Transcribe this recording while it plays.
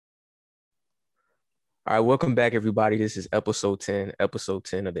All right, welcome back, everybody. This is episode 10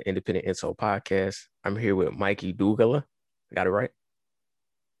 of the Independent Insult Podcast. I'm here with Mikey Domagala. Got it right?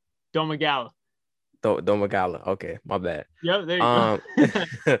 Domagala. Domagala. Okay, my bad. Yep, there you Um,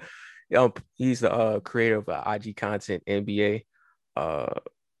 go. he's the creator of IG content, NBA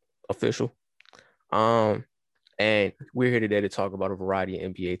official. Um, and we're here today to talk about a variety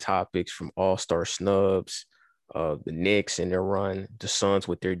of NBA topics from All-Star Snubs, the Knicks and their run, the Suns,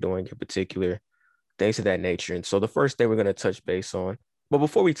 what they're doing in particular, things of that nature. And so the first thing we're going to touch base on, but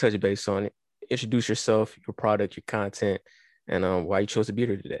before we touch base on it, introduce yourself, your product, your content, and why you chose to be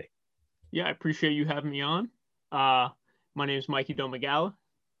here today. Yeah, I appreciate you having me on. My name is Mikey Domagala.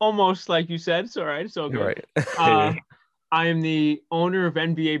 Almost like you said. It's all right. It's all All good. right. I am the owner of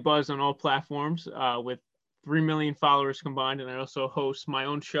NBA Buzz on all platforms with 3 million followers combined. And I also host my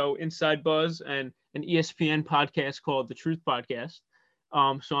own show, Inside Buzz, and an ESPN podcast called The Truth Podcast.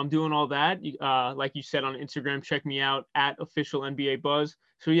 So I'm doing all that. Like you said on Instagram, check me out at official NBA Buzz.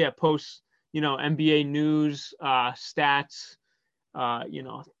 So yeah, post, NBA news, stats,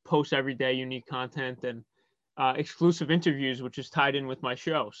 post every day unique content and exclusive interviews, which is tied in with my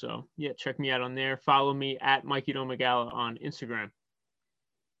show. So yeah, check me out on there. Follow me at Mikey Domagala on Instagram.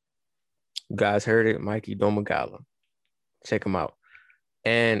 You guys heard it, Mikey Domagala. Check him out.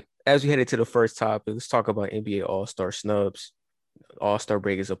 And as we head into the first topic, let's talk about NBA All-Star Snubs. All-Star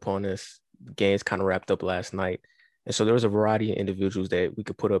break is upon us. The games kind of wrapped up last night. And so there was a variety of individuals that we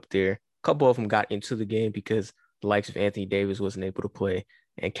could put up there. A couple of them got into the game because the likes of Anthony Davis wasn't able to play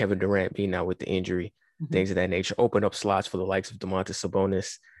and Kevin Durant being out with the injury, things of that nature, open up slots for the likes of Domantas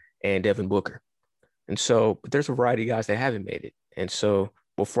Sabonis and Devin Booker. And so, but there's a variety of guys that haven't made it. And so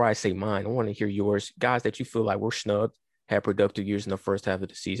before I say mine, I want to hear yours, guys that you feel like were snubbed, had productive years in the first half of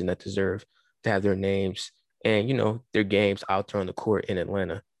the season that deserve to have their names and, their games out there on the court in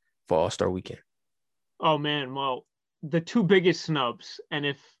Atlanta for All-Star Weekend. Oh, man. Well, the two biggest snubs, and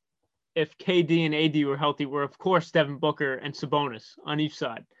if KD and AD were healthy, were, of course, Devin Booker and Sabonis on each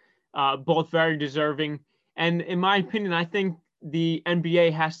side. Both very deserving. And in my opinion, I think the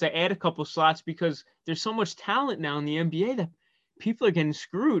NBA has to add a couple slots because there's so much talent now in the NBA that people are getting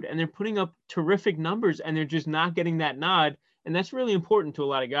screwed and they're putting up terrific numbers and they're just not getting that nod. And that's really important to a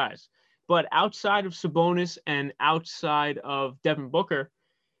lot of guys. But outside of Sabonis and outside of Devin Booker,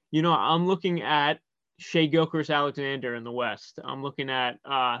 I'm looking at Shea Gilgeous-Alexander in the West. I'm looking at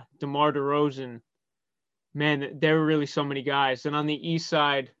DeMar DeRozan. Man, there were really so many guys. And on the East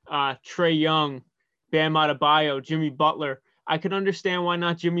side, Trae Young, Bam Adebayo, Jimmy Butler. I could understand why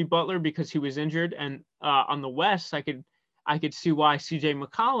not Jimmy Butler because he was injured. And on the West, I could see why CJ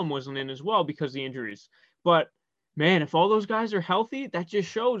McCollum wasn't in as well because of the injuries. But man, if all those guys are healthy, that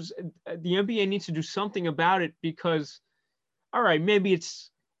just shows the NBA needs to do something about it because, all right, maybe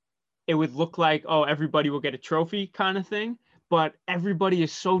it would look like, oh, everybody will get a trophy kind of thing, but everybody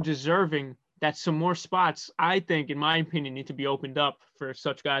is so deserving that some more spots, I think, in my opinion, need to be opened up for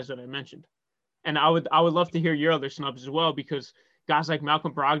such guys that I mentioned. And I would love to hear your other snubs as well because guys like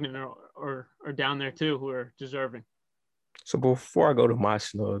Malcolm Brogdon are down there too who are deserving. So before I go to my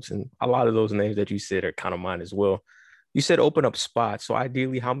snubs, and a lot of those names that you said are kind of mine as well. You said open up spots. So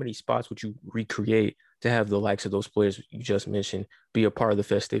ideally, how many spots would you recreate to have the likes of those players you just mentioned be a part of the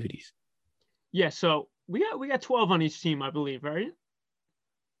festivities? Yeah, so we got 12 on each team, I believe, right?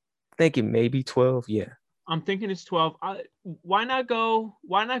 Thinking maybe 12. Yeah. I'm thinking it's 12. Why not go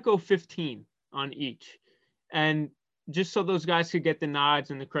 15 on each? And just so those guys could get the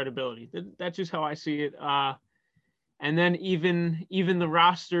nods and the credibility. That's just how I see it. And then even the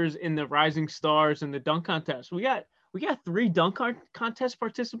rosters in the Rising Stars and the dunk contest. We got 3 dunk contest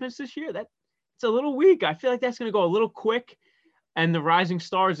participants this year. It's a little weak. I feel like that's going to go a little quick. And the Rising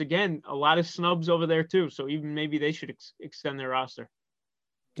Stars, again, a lot of snubs over there too. So even maybe they should extend their roster.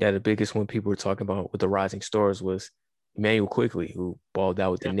 Yeah, the biggest one people were talking about with the Rising Stars was Emmanuel Quickly, who balled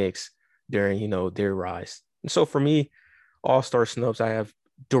out with the Knicks during, their rise. And so for me, All-Star snubs, I have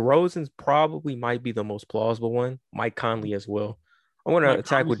DeRozan's probably might be the most plausible one. Mike Conley as well. I want to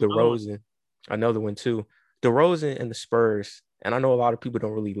attack with DeRozan, another one too. DeRozan and the Spurs, and I know a lot of people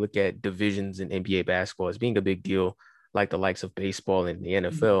don't really look at divisions in NBA basketball as being a big deal, like the likes of baseball and the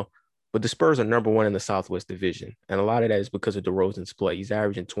NFL. But the Spurs are number one in the Southwest Division. And a lot of that is because of DeRozan's play. He's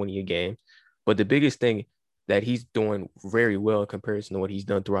averaging 20 a game. But the biggest thing that he's doing very well in comparison to what he's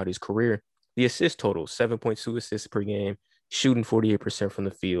done throughout his career, the assist total, 7.2 assists per game, shooting 48% from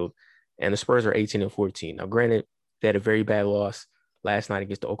the field. And the Spurs are 18 and 14. Now, granted, they had a very bad loss last night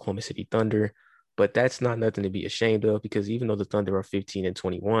against the Oklahoma City Thunder, but that's not nothing to be ashamed of because even though the Thunder are 15 and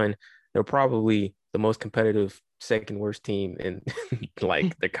 21, they're probably the most competitive second worst team in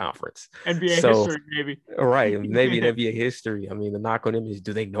like the conference. NBA So, history, maybe. right, maybe in NBA history. I mean, the knock on them is,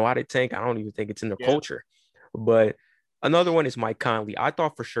 do they know how to tank? I don't even think it's in their Yeah. culture. But another one is Mike Conley. I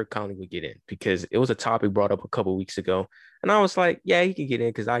thought for sure Conley would get in because it was a topic brought up a couple weeks ago, and I was like, yeah, he can get in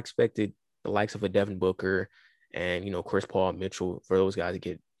because I expected the likes of a Devin Booker and Chris Paul, Mitchell for those guys to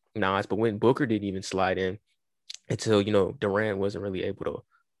get nods. But when Booker didn't even slide in until Durant wasn't really able to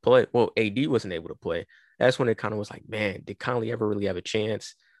play. Well, AD wasn't able to play. That's when it kind of was like, man, did Conley ever really have a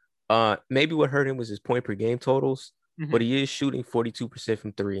chance? Maybe what hurt him was his point per game totals, but Hmm. he is shooting 42%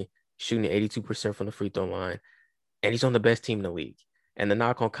 from three, shooting 82% from the free throw line, and he's on the best team in the league. And the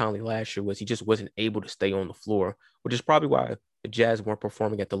knock on Conley last year was he just wasn't able to stay on the floor, which is probably why the Jazz weren't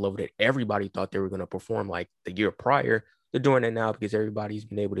performing at the level that everybody thought they were going to perform like the year prior. They're doing it now because everybody's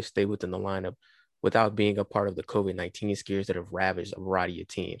been able to stay within the lineup without being a part of the COVID-19 scares that have ravaged a variety of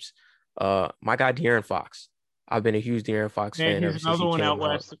teams. My guy, De'Aaron Fox. I've been a huge De'Aaron Fox Man, fan he's ever since another he one out came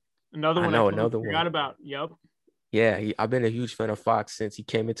out. west. Another I one I know totally another one. forgot about. Yep. Yeah, I've been a huge fan of Fox since he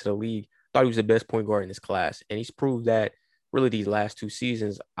came into the league. Thought he was the best point guard in his class, and he's proved that really these last two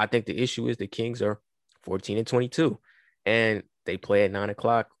seasons. I think the issue is the Kings are 14 and 22, and they play at 9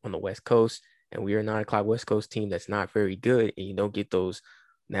 o'clock on the West Coast, and we are a 9 o'clock West Coast team that's not very good, and you don't get those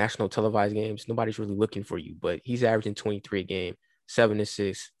national televised games. Nobody's really looking for you, but he's averaging 23 a game, 7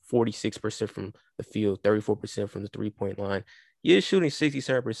 assists, 46% from the field, 34% from the 3-point line. He is shooting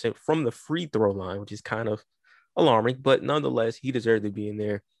 67% from the free throw line, which is kind of alarming, but nonetheless, he deserved to be in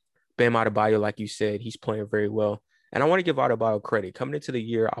there. Bam Adebayo, like you said, he's playing very well. And I want to give Adebayo credit. Coming into the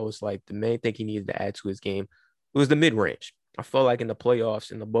year, I was like, the main thing he needed to add to his game was the mid range. I felt like in the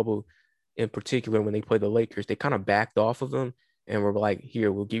playoffs, in the bubble in particular, when they played the Lakers, they kind of backed off of him and were like,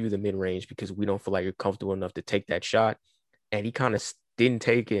 here, we'll give you the mid range because we don't feel like you're comfortable enough to take that shot. And he kind of didn't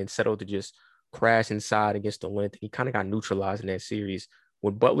take it and settled to just crash inside against the length. He kind of got neutralized in that series.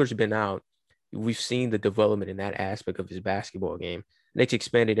 When Butler's been out, we've seen the development in that aspect of his basketball game. Nick's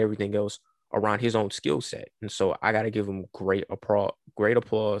expanded everything else around his own skill set. And so I got to give him great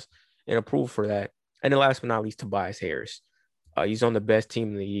applause and approval for that. And then last but not least, Tobias Harris. He's on the best team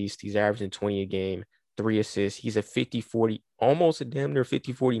in the East. He's averaging 20 a game, 3 assists. He's a 50-40, almost a damn near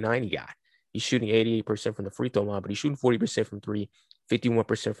 50-40-90 guy. He's shooting 88% from the free throw line, but he's shooting 40% from three,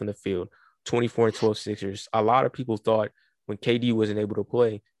 51% from the field, 24 and 12 Sixers. A lot of people thought when KD wasn't able to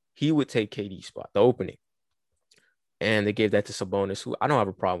play, he would take KD's spot, the opening. And they gave that to Sabonis, who I don't have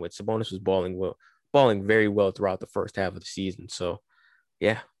a problem with. Sabonis was balling very well throughout the first half of the season. So,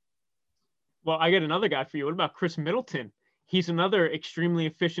 yeah. Well, I got another guy for you. What about Chris Middleton? He's another extremely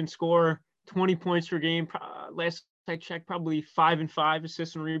efficient scorer, 20 points per game. Last I checked, probably 5 and 5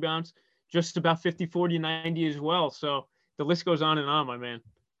 assists and rebounds, just about 50-40-90 as well. So the list goes on and on, my man.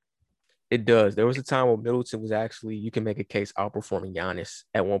 It does. There was a time where Middleton was actually, you can make a case, outperforming Giannis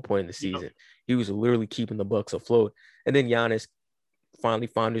at one point in the Yep. season. He was literally keeping the Bucks afloat. And then Giannis finally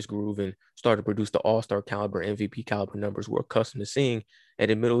found his groove and started to produce the All-Star caliber, MVP caliber numbers we're accustomed to seeing. And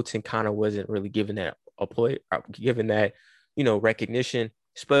then Middleton kind of wasn't really given that a play, given that, recognition,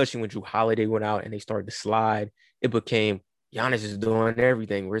 especially when Drew Holiday went out and they started to slide. It became Giannis is doing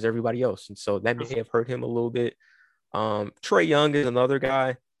everything. Where's everybody else? And so that may have hurt him a little bit. Trae Young is another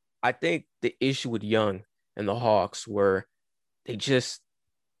guy. I think the issue with Young and the Hawks were they just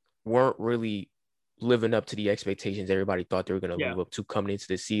weren't really living up to the expectations everybody thought they were going to Yeah. live up to coming into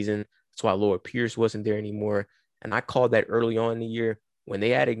the season. That's why Lloyd Pierce wasn't there anymore. And I called that early on in the year when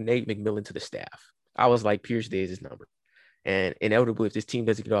they added Nate McMillan to the staff. I was like, Pierce days his number. And inevitably, if this team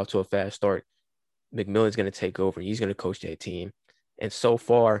doesn't get off to a fast start, McMillan's going to take over and he's going to coach that team. And so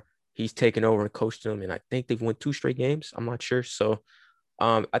far, he's taken over and coached them. And I think they've won 2 straight games. I'm not sure. So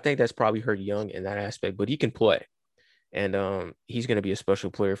I think that's probably hurt Young in that aspect, but he can play. And he's going to be a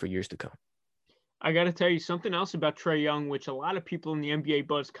special player for years to come. I got to tell you something else about Trae Young, which a lot of people in the NBA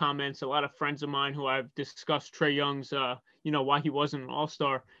Buzz comments, a lot of friends of mine who I've discussed Trae Young's, why he wasn't an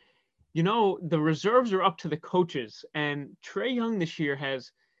All-Star. The reserves are up to the coaches, and Trae Young this year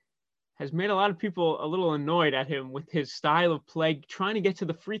has made a lot of people a little annoyed at him with his style of play, trying to get to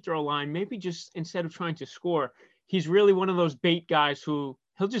the free throw line, maybe just instead of trying to score. He's really one of those bait guys who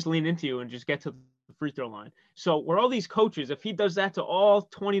he'll just lean into you and just get to the free throw line. So where all these coaches, if he does that to all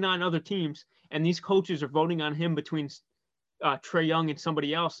 29 other teams, and these coaches are voting on him between Trae Young and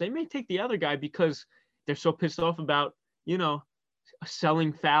somebody else, they may take the other guy because they're so pissed off about,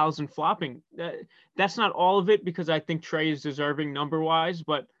 selling fouls and flopping. That's not all of it because I think Trae is deserving number wise,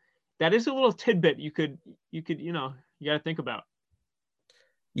 but that is a little tidbit you could, you got to think about.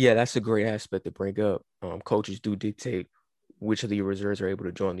 Yeah, that's a great aspect to bring up. Coaches do dictate which of the reserves are able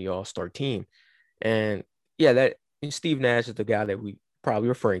to join the All-Star team. And yeah, that and Steve Nash is the guy that we probably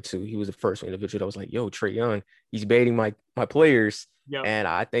referring to. He was the first individual that was like, "Yo, Trae Young, he's baiting my players," Yep. and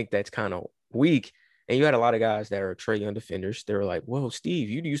I think that's kind of weak. And you had a lot of guys that are Trae Young defenders. They were like, "Whoa, Steve,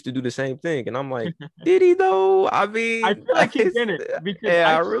 you used to do the same thing," and I'm like, "Did he though? I I mean, feel like he it's, didn't because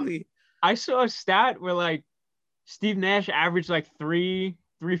yeah, I really, I saw a stat where like Steve Nash averaged like three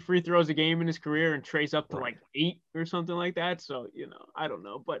free throws a game in his career and Trey's up to right, like 8 or something like that. So, I don't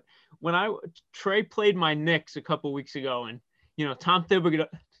know. But when Trey played my Knicks a couple weeks ago and, Tom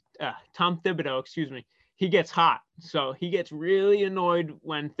Thibodeau, excuse me, he gets hot. So he gets really annoyed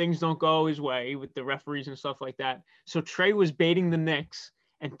when things don't go his way with the referees and stuff like that. So Trey was baiting the Knicks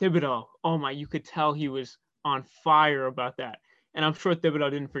and Thibodeau, oh my, you could tell he was on fire about that. And I'm sure Thibodeau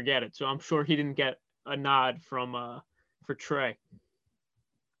didn't forget it. So I'm sure he didn't get a nod from for Trey.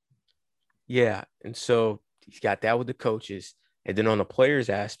 yeah." And so he's got that with the coaches. And then on the players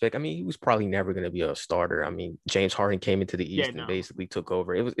aspect, I mean, he was probably never going to be a starter. I mean, James Harden came into the Yeah, East and no. basically took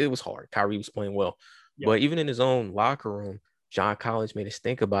over. It was hard. Kyrie was playing well, Yep. but even in his own locker room, John Collins made us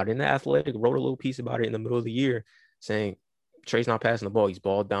think about it. And the Athletic wrote a little piece about it in the middle of the year, saying Trey's not passing the ball. He's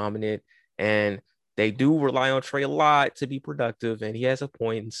ball dominant, and they do rely on Trey a lot to be productive, and he has a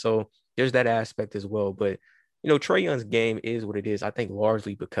point. And so there's that aspect as well. But Trey Young's game is what it is. I think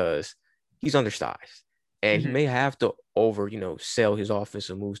largely because he's undersized and he Mm-hmm. may have to sell his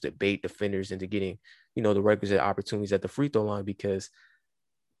offensive moves to bait defenders into getting, the requisite opportunities at the free throw line because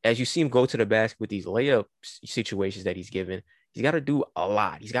as you see him go to the basket with these layup situations that he's given, he's got to do a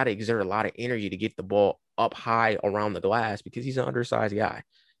lot. He's got to exert a lot of energy to get the ball up high around the glass because he's an undersized guy.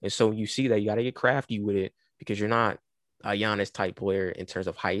 And so you see that you got to get crafty with it because you're not a Giannis type player in terms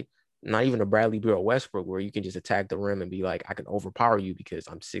of height, not even a Bradley Beal or Westbrook where you can just attack the rim and be like, I can overpower you because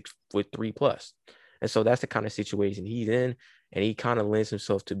I'm 6'3" plus. And so that's the kind of situation he's in. And he kind of lends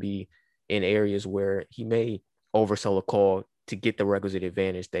himself to be in areas where he may oversell a call to get the requisite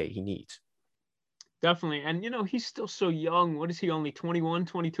advantage that he needs. Definitely. And, he's still so young. What is he, only 21,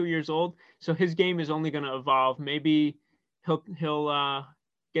 22 years old? So his game is only going to evolve. Maybe he'll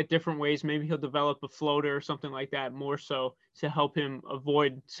get different ways. Maybe he'll develop a floater or something like that more so to help him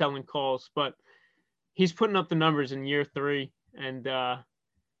avoid selling calls. But he's putting up the numbers in year 3. And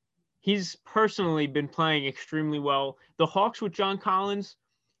he's personally been playing extremely well. The Hawks with John Collins,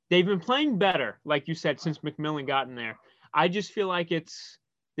 they've been playing better, like you said, since McMillan got in there. I just feel like it's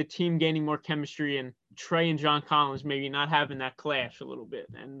the team gaining more chemistry and Trey and John Collins maybe not having that clash a little bit.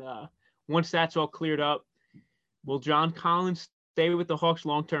 And once that's all cleared up, will John Collins stay with the Hawks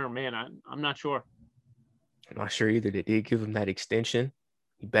long term? Man, I'm not sure. I'm not sure either. They did give him that extension.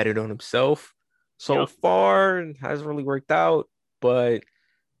 He betted on himself. So Yep. far, it hasn't really worked out, but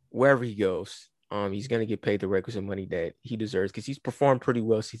wherever he goes, he's going to get paid the requisite money that he deserves because he's performed pretty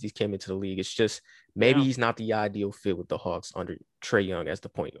well since he came into the league. It's just maybe Yeah. he's not the ideal fit with the Hawks under Trae Young as the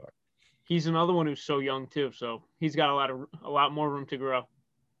point guard. He's another one who's so young too, so he's got a lot more room to grow.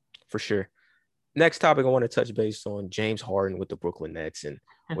 For sure. Next topic, I want to touch base on James Harden with the Brooklyn Nets. And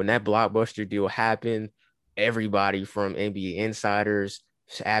when that blockbuster deal happened, everybody from NBA insiders,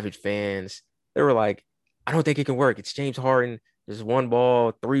 avid fans, they were like, I don't think it can work. It's James Harden. There's one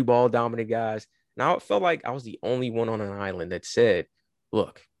ball, three ball dominant guys. Now it felt like I was the only one on an island that said,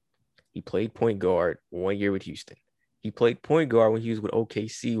 look, he played point guard 1 year with Houston. He played point guard when he was with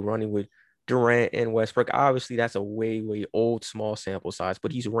OKC, running with Durant and Westbrook. Obviously, that's a way, way old, small sample size,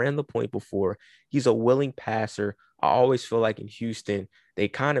 but he's ran the point before. He's a willing passer. I always feel like in Houston, they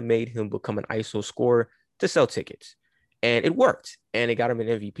kind of made him become an ISO scorer to sell tickets. And it worked. And it got him an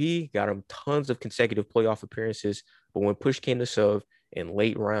MVP, got him tons of consecutive playoff appearances. But when push came to shove in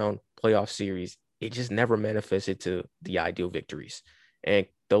late round playoff series, it just never manifested to the ideal victories. And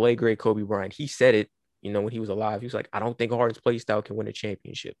the late great Kobe Bryant, he said it, when he was alive. He was like, I don't think Harden's play style can win a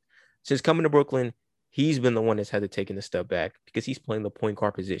championship. Since coming to Brooklyn, he's been the one that's had to take a step back because he's playing the point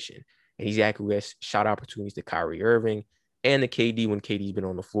guard position. And he's acquiesced shot opportunities to Kyrie Irving and the KD when KD's been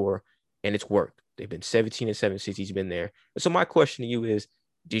on the floor. And it's worked. They've been 17-7 since he's been there. And so my question to you is,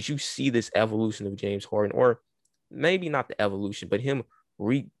 did you see this evolution of James Harden, or maybe not the evolution, but him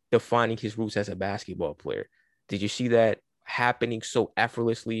redefining his roots as a basketball player? Did you see that happening so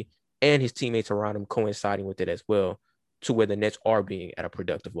effortlessly and his teammates around him coinciding with it as well to where the Nets are being at a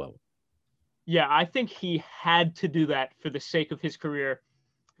productive level? Yeah, I think he had to do that for the sake of his career,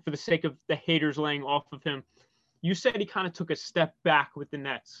 for the sake of the haters laying off of him. You said he kind of took a step back with the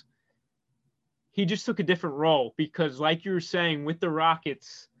Nets. He just took a different role because, like you were saying, with the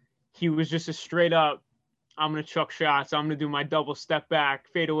Rockets, he was just a straight up, I'm going to chuck shots. I'm going to do my double step back,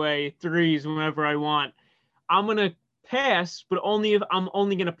 fade away, threes whenever I want. I'm going to pass, but only if I'm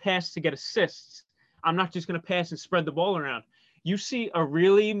only going to pass to get assists. I'm not just going to pass and spread the ball around. You see a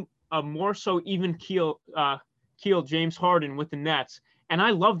really more so even keel James Harden with the Nets. And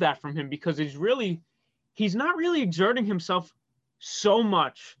I love that from him because he's not really exerting himself so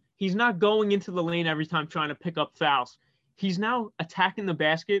much. He's not going into the lane every time trying to pick up fouls. He's now attacking the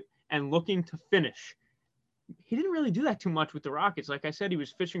basket and looking to finish. He didn't really do that too much with the Rockets. Like I said, he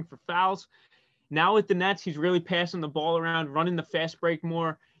was fishing for fouls. Now with the Nets, he's really passing the ball around, running the fast break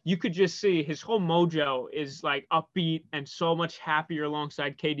more. You could just see his whole mojo is like upbeat and so much happier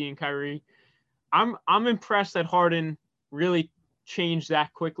alongside KD and Kyrie. I'm impressed that Harden really changed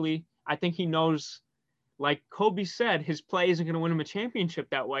that quickly. I think he knows, like Kobe said, his play isn't going to win him a championship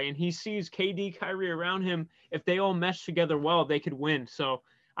that way. And he sees KD, Kyrie around him. If they all mesh together well, they could win. So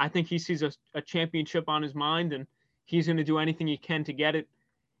I think he sees a championship on his mind, and he's going to do anything he can to get it.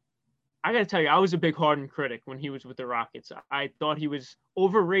 I got to tell you, I was a big Harden critic when he was with the Rockets. I thought he was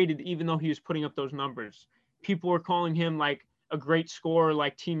overrated, even though he was putting up those numbers. People were calling him like a great scorer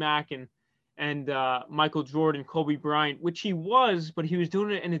like T-Mac and Michael Jordan, Kobe Bryant, which he was, but he was doing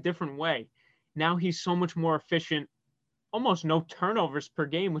it in a different way. Now he's so much more efficient, almost no turnovers per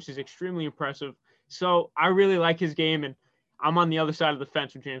game, which is extremely impressive. So I really like his game, and I'm on the other side of the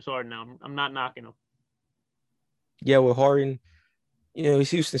fence with James Harden now. I'm not knocking him. Yeah, with Harden,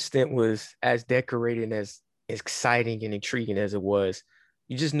 his Houston stint was as decorated and as exciting and intriguing as it was.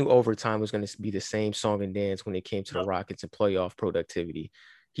 You just knew over time was going to be the same song and dance when it came to the Rockets and playoff productivity.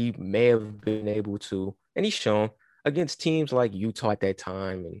 He may have been able to, and he's shown against teams like Utah at that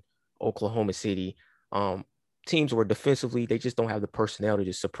time and Oklahoma City, teams where defensively they just don't have the personnel to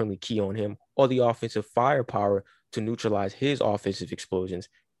just supremely key on him or the offensive firepower to neutralize his offensive explosions.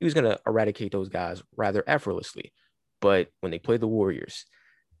 He was going to eradicate those guys rather effortlessly. But when they played the Warriors,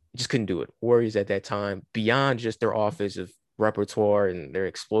 just couldn't do it. Warriors at that time, beyond just their offensive repertoire and their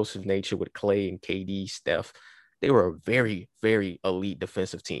explosive nature with Clay and KD, Steph, they were a very, very elite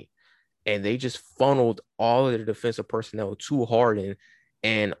defensive team. And they just funneled all of their defensive personnel to Harden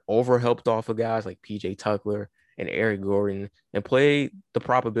and overhelped off of guys like PJ Tucker and Eric Gordon and played the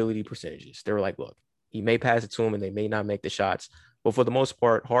probability percentages. They were like, look, he may pass it to him and they may not make the shots. But for the most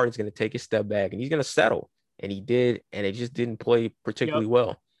part, Harden's going to take a step back and he's going to settle. And he did, and it just didn't play particularly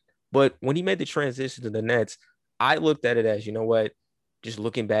well. But when he made the transition to the Nets, I looked at it as, you know what, just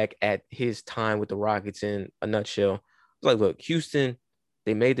looking back at his time with the Rockets in a nutshell, I was like, look, Houston,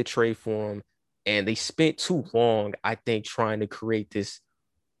 they made the trade for him, and they spent too long, I think, trying to create this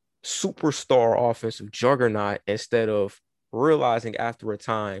superstar offensive juggernaut instead of realizing after a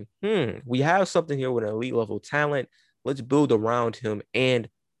time, we have something here with an elite level talent. Let's build around him and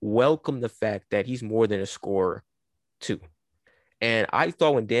welcome the fact that he's more than a scorer too. And I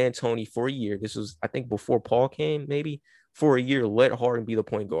thought when D'Antoni for a year, this was, I think, before Paul came, maybe for a year, let Harden be the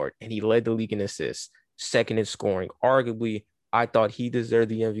point guard. And he led the league in assists, second in scoring. Arguably, I thought he deserved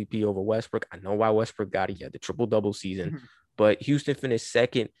the MVP over Westbrook. I know why Westbrook got it. He had the triple-double season. But Houston finished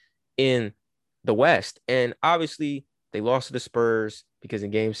second in the West. And obviously, they lost to the Spurs because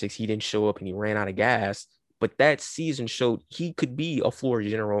in Game 6, he didn't show up and he ran out of gas. But that season showed he could be a floor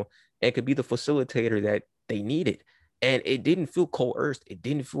general and could be the facilitator that they needed. And it didn't feel coerced. It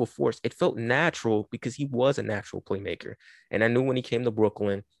didn't feel forced. It felt natural because he was a natural playmaker. And I knew when he came to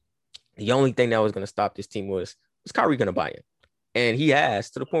Brooklyn, the only thing that was going to stop this team was Kyrie going to buy in? And he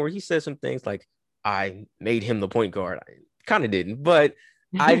has, to the point where he said some things like, I made him the point guard. I kind of didn't, but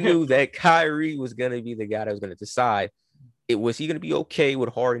I knew that Kyrie was going to be the guy that was going to decide. Was he going to be okay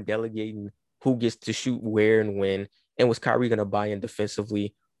with Harden delegating who gets to shoot where and when? And was Kyrie going to buy in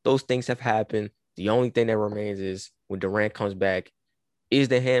defensively? Those things have happened. The only thing that remains is when Durant comes back, is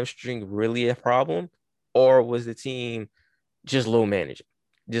the hamstring really a problem? Or was the team just low managing?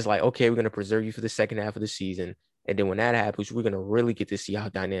 Just like, okay, we're going to preserve you for the second half of the season. And then when that happens, we're going to really get to see how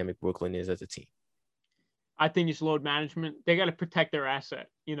dynamic Brooklyn is as a team. I think it's load management. They got to protect their asset.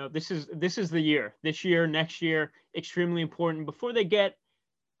 This is the year. This year, next year, extremely important before they get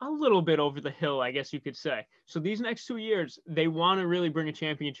a little bit over the hill, I guess you could say. So these next 2 years, they want to really bring a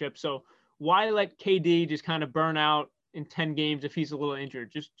championship. So why let KD just kind of burn out in 10 games if he's a little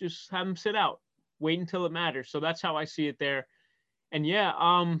injured? Just have him sit out. Wait until it matters. So that's how I see it there. And yeah,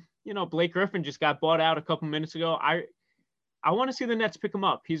 Blake Griffin just got bought out a couple minutes ago. I want to see the Nets pick him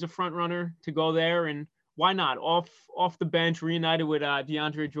up. He's a front runner to go there, and why not? Off the bench, reunited with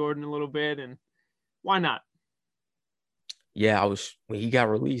DeAndre Jordan a little bit, and why not? Yeah, when he got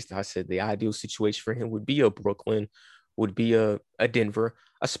released, I said the ideal situation for him would be a Brooklyn, would be a Denver,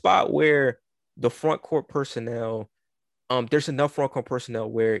 a spot where the front court personnel, there's enough front court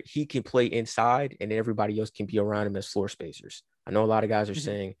personnel where he can play inside and everybody else can be around him as floor spacers. I know a lot of guys are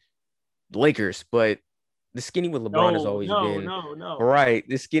saying Lakers, but the skinny with LeBron has No, always no, been no, no. right.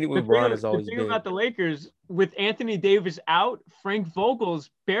 The skinny The with thing, LeBron has the always thing been about the Lakers with Anthony Davis out, Frank Vogel's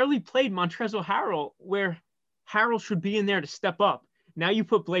barely played Montrezl Harrell, where Harrell should be in there to step up. Now you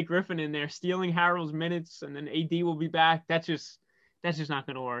put Blake Griffin in there, stealing Harrell's minutes, and then AD will be back. That's just not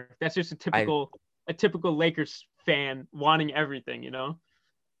going to work. That's just I a typical Lakers fan wanting everything, you know?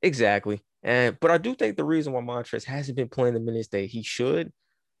 exactly. And but I do think the reason why Montrez hasn't been playing the minutes that he should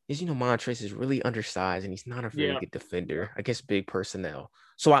is, Montrez is really undersized and he's not a very Yeah, good yeah. defender against big personnel.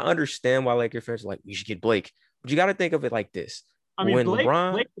 So I understand why Laker fans are like, we should get Blake. But you got to think of it like this. I mean, When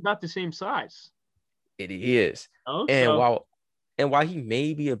LeBron, Blake's about the same size. it is. Oh, And so while he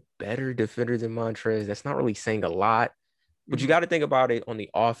may be a better defender than Montrez, that's not really saying a lot. But you mhm. got to think about it on the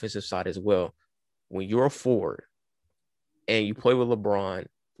offensive side as well. When you're a forward and you play with LeBron,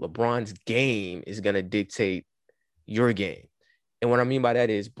 LeBron's game is going to dictate your game. And what I mean by that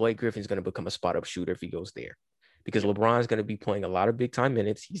is Blake Griffin's going to become a spot up shooter if he goes there because Yeah. LeBron's going to be playing a lot of big time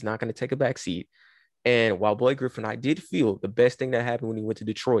minutes. He's not going to take a back seat. And while Blake Griffin, I did feel the best thing that happened when he went to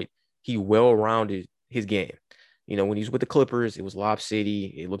Detroit, he well rounded his game. When he was with the Clippers, it was Lob City.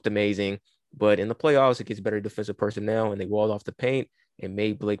 It looked amazing. But in the playoffs, it gets better defensive personnel, and they walled off the paint and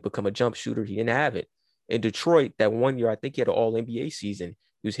made Blake become a jump shooter. He didn't have it. In Detroit, that one year, I think he had an all NBA season.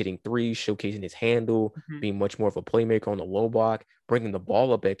 He was hitting threes, showcasing his handle, Mhm. being much more of a playmaker on the low block, bringing the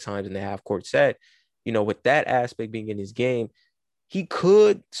ball up at times in the half court set. With that aspect being in his game, he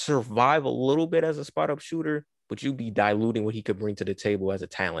could survive a little bit as a spot up shooter, but you'd be diluting what he could bring to the table as a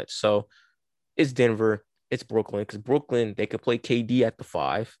talent. So it's Denver, it's Brooklyn, because Brooklyn, they could play KD at the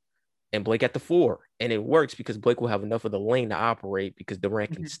 5 and Blake at the 4. And it works because Blake will have enough of the lane to operate because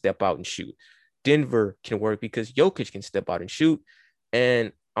Durant can Mhm. step out and shoot. Denver can work because Jokic can step out and shoot.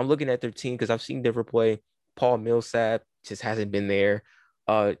 And I'm looking at their team because I've seen Denver play. Paul Millsap just hasn't been there.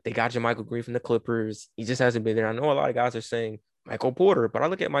 They got Jermichael Green from the Clippers. He just hasn't been there. I know a lot of guys are saying Michael Porter, but I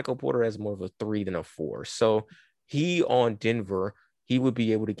look at Michael Porter as more of a 3 than a 4. So he on Denver, he would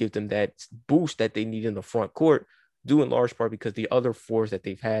be able to give them that boost that they need in the front court, due in large part because the other 4s that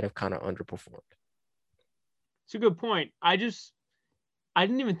they've had have kind of underperformed. It's a good point. I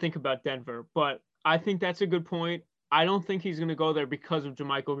didn't even think about Denver, but I think that's a good point. I don't think he's going to go there because of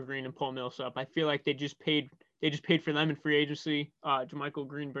Jermichael Green and Paul Millsap. I feel like they just paid for them in free agency. Jermichael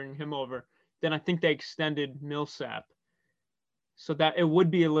Green bringing him over. Then I think they extended Millsap, so that it would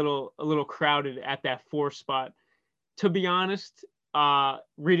be a little crowded at that 4 spot. To be honest,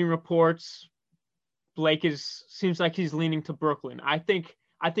 reading reports, Blake seems like he's leaning to Brooklyn. I think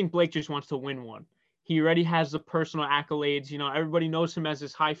Blake just wants to win one. He already has the personal accolades. Everybody knows him as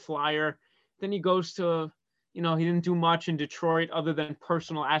this high flyer. Then he goes to, he didn't do much in Detroit other than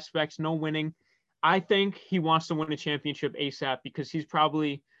personal aspects, no winning. I think he wants to win a championship ASAP because he's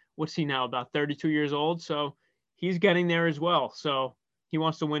probably, what's he now, about 32 years old. So he's getting there as well. So he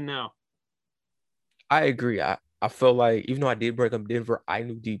wants to win now. I agree. I felt like even though I did break up Denver, I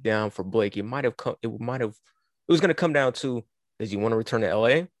knew deep down for Blake, it was gonna come down to, does he want to return to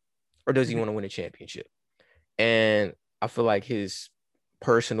LA or does he Mhm. want to win a championship? And I feel like his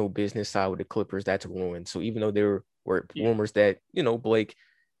personal business side with the Clippers, that's ruined. So even though there were Yeah. rumors that, Blake,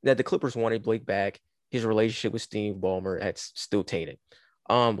 that the Clippers wanted Blake back, his relationship with Steve Ballmer, that's still tainted.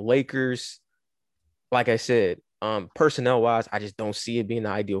 Lakers, like I said, personnel wise, I just don't see it being the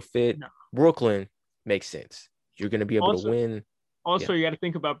ideal fit. No. Brooklyn makes sense. You're going to be able to Also, win. Yeah, also you got to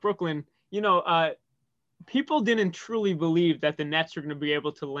think about Brooklyn. People didn't truly believe that the Nets were going to be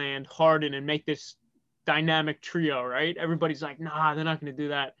able to land Harden and make this dynamic trio, right? Everybody's like, nah, they're not going to do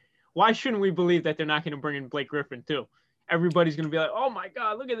that. Why shouldn't we believe that they're not going to bring in Blake Griffin too? Everybody's going to be like, oh my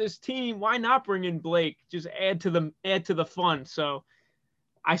God, look at this team. Why not bring in Blake? Just add to the fun. So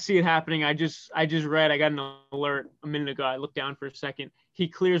I see it happening. I just read. I got an alert a minute ago. I looked down for a second. He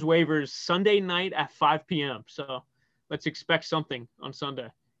clears waivers Sunday night at 5 p.m. So let's expect something on Sunday.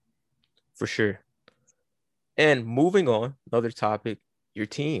 for sure. And moving on, another topic, your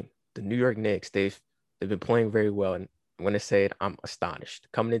team, the New York Knicks, they've been playing very well. And when I say it, I'm astonished.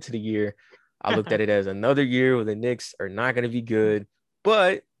 Coming into the year, I looked at it as another year where the Knicks are not going to be good,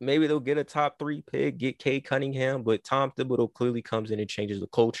 but maybe they'll get a top 3 pick, get Kate Cunningham. But Tom Thibodeau clearly comes in and changes the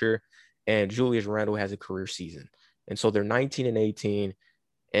culture, and Julius Randle has a career season. And so they're 19 and 18.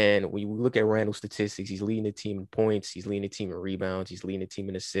 And when you look at Randall's statistics, he's leading the team in points, he's leading the team in rebounds, he's leading the team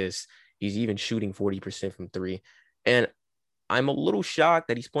in assists, he's even shooting 40% from 3. And I'm a little shocked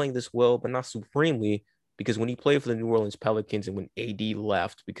that he's playing this well, but not supremely, because when he played for the New Orleans Pelicans and when AD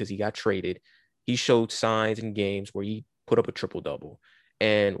left because he got traded, he showed signs in games where he put up a triple double.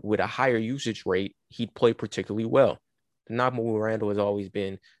 And with a higher usage rate, he'd play particularly well. The knock with Randall has always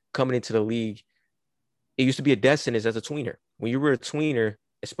been coming into the league, it used to be a destiny as a tweener. When you were a tweener,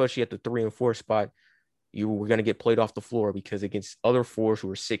 especially at the 3 and 4 spot, you were going to get played off the floor because against other fours who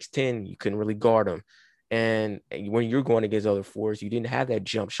were 6'10", you couldn't really guard them. And when you're going against other fours, you didn't have that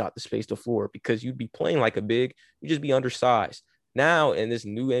jump shot to space the floor because you'd be playing like a big, you just be undersized. Now in this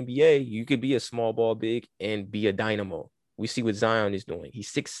new NBA, you could be a small ball big and be a dynamo. We see what Zion is doing.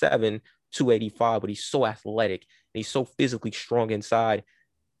 He's 6'7", 285, but he's so athletic and he's so physically strong inside.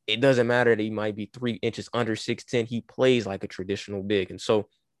 It doesn't matter that he might be 3 inches under 6'10". He plays like a traditional big. And so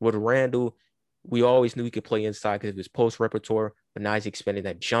with Randle, we always knew he could play inside because of his post repertoire, but now he's expanding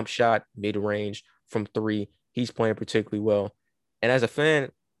that jump shot, mid range from 3. He's playing particularly well. And as a fan,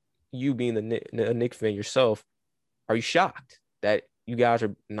 you being the Knicks fan yourself, are you shocked that you guys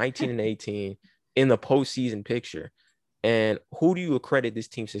are 19 and 18 in the postseason picture? And who do you accredit this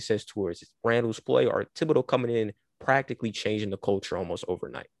team's success towards? Is Randle's play or Thibodeau coming in, practically changing the culture almost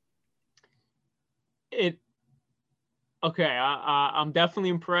overnight? I'm definitely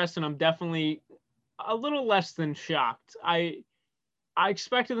impressed, and I'm definitely a little less than shocked. I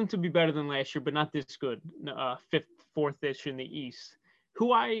expected them to be better than last year, but not this good. Fifth, fourth-ish in the East.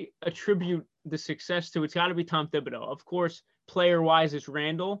 Who I attribute the success to, it's got to be Tom Thibodeau. Of course, player-wise, it's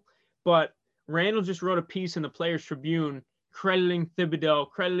Randle, but Randle just wrote a piece in the Players Tribune crediting Thibodeau,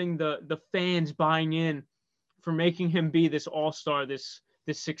 crediting the fans buying in for making him be this all-star, this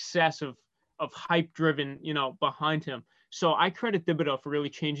success of hype-driven, behind him. So I credit Thibodeau for really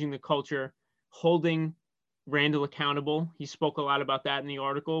changing the culture, holding Randle accountable. He spoke a lot about that in the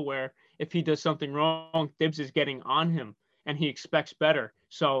article, where if he does something wrong, Thibs is getting on him and he expects better.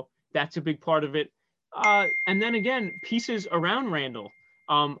 So that's a big part of it. And then again, pieces around Randle.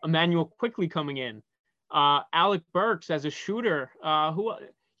 Emmanuel quickly coming in. Alec Burks as a shooter. Who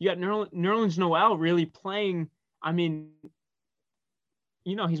you got Nerlens Noel really playing. I mean,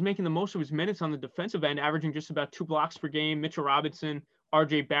 he's making the most of his minutes on the defensive end, averaging just about 2 blocks per game. Mitchell Robinson,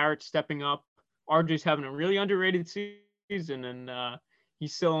 RJ Barrett stepping up. RJ's having a really underrated season, and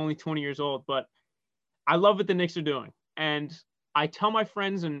he's still only 20 years old. But I love what the Knicks are doing. And I tell my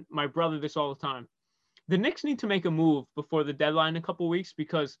friends and my brother this all the time. The Knicks need to make a move before the deadline in a couple of weeks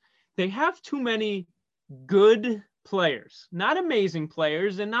because they have too many good players. Not amazing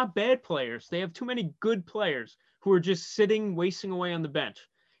players and not bad players. They have too many good players who are just sitting, wasting away on the bench.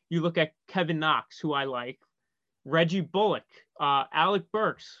 You look at Kevin Knox, who I like, Reggie Bullock, Alec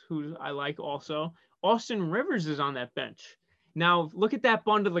Burks, who I like also. Austin Rivers is on that bench. Now, look at that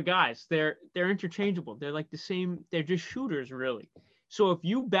bundle of guys. They're interchangeable. They're like the same. They're just shooters, really. So if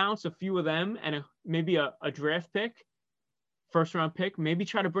you bounce a few of them and maybe a draft pick, first-round pick, maybe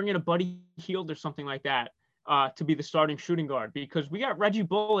try to bring in a Buddy Hield or something like that to be the starting shooting guard, because we got Reggie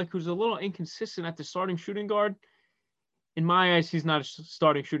Bullock, who's a little inconsistent at the starting shooting guard. In my eyes, he's not a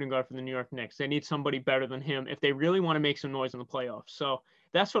starting shooting guard for the New York Knicks. They need somebody better than him if they really want to make some noise in the playoffs. So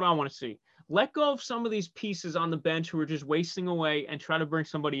that's what I want to see. Let go of some of these pieces on the bench who are just wasting away and try to bring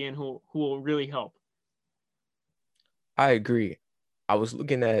somebody in who will really help. I agree. I was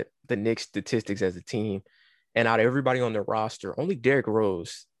looking at the Knicks statistics as a team, and out of everybody on their roster, only Derrick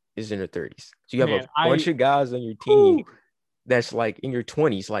Rose is in their 30s. So you have a bunch of guys on your team that's like in your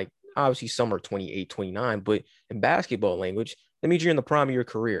 20s, like obviously some are 28, 29, but in basketball language, that means you're in the prime of your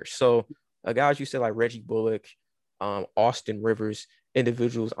career. So guys you said like Reggie Bullock, Austin Rivers,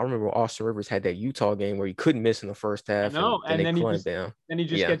 individuals. I remember Austin Rivers had that Utah game where he couldn't miss in the first half, and then they clamped down. Then he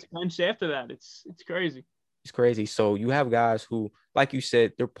just gets benched after that. It's crazy. It's crazy. So you have guys who, like you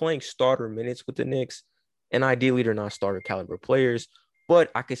said, they're playing starter minutes with the Knicks, and ideally they're not starter caliber players.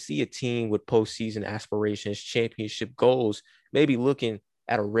 But I could see a team with postseason aspirations, championship goals, maybe looking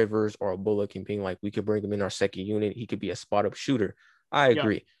at a Rivers or a Bullock and being like, we could bring him in our second unit. He could be a spot-up shooter. I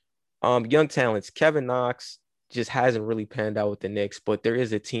agree. Young talents, Kevin Knox just hasn't really panned out with the Knicks, but there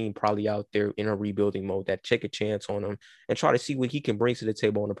is a team probably out there in a rebuilding mode that take a chance on him and try to see what he can bring to the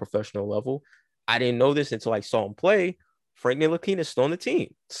table on a professional level. I didn't know this until I saw him play. Frank Ntilikina is still on the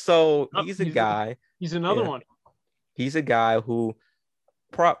team. So he's a guy. He's another one. He's a guy who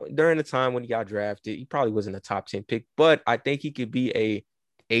during the time when he got drafted, he probably wasn't a top 10 pick, but I think he could be a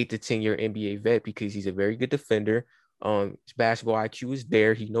 8 to 10 year NBA vet because he's a very good defender. His basketball IQ is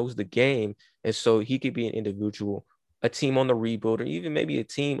there. He knows the game. And so he could be an individual, a team on the rebuild, or even maybe a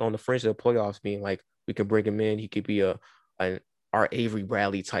team on the fringe of the playoffs being like, we can bring him in. He could be our Avery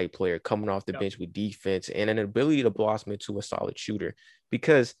Bradley type player coming off the bench with defense and an ability to blossom into a solid shooter.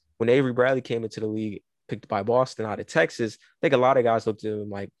 Because when Avery Bradley came into the league, picked by Boston out of Texas, I think a lot of guys looked at him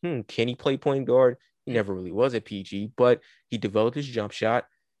like, can he play point guard? He never really was a PG, but he developed his jump shot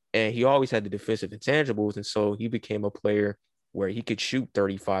and he always had the defensive intangibles. And so he became a player where he could shoot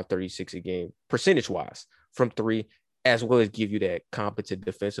 35, 36 a game, percentage-wise, from three, as well as give you that competent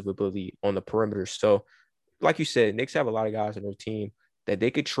defensive ability on the perimeter. So, like you said, Knicks have a lot of guys on their team that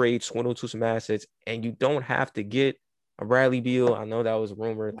they could trade, swindle to some assets, and you don't have to get a Bradley Beal. I know that was a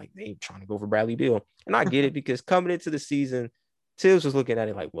rumor, like they trying to go for Bradley Beal. And I get it because coming into the season, Thibs was looking at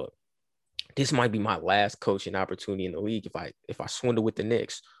it like, look, this might be my last coaching opportunity in the league if I swindle with the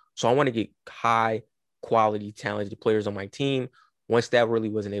Knicks. So I want to get high quality, talented players on my team. Once that really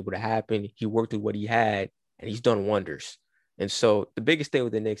wasn't able to happen, he worked with what he had, and he's done wonders. And so the biggest thing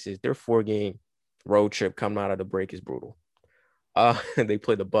with the Knicks is their 4-game road trip coming out of the break is brutal. They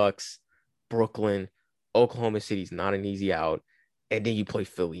play the Bucks, Brooklyn, Oklahoma City's not an easy out, and then you play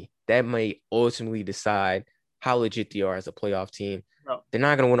Philly. That may ultimately decide how legit they are as a playoff team. No. They're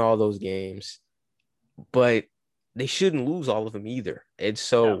not going to win all those games, but they shouldn't lose all of them either. And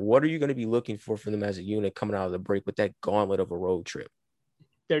so, what are you going to be looking for them as a unit coming out of the break with that gauntlet of a road trip?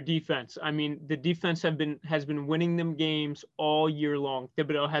 Their defense. I mean, the defense has been winning them games all year long.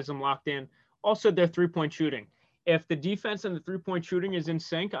 Thibodeau has them locked in. Also, their 3-point shooting. If the defense and the 3-point shooting is in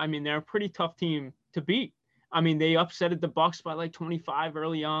sync, I mean, they're a pretty tough team to beat. I mean, they upsetted the Bucks by like 25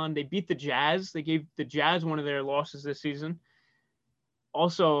 early on. They beat the Jazz. They gave the Jazz one of their losses this season.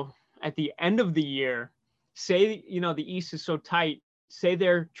 Also, at the end of the year, say, the East is so tight, say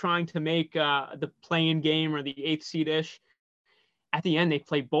they're trying to make the play-in game or the 8th seed-ish. At the end, they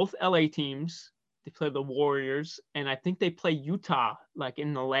play both LA teams. They play the Warriors, and I think they play Utah like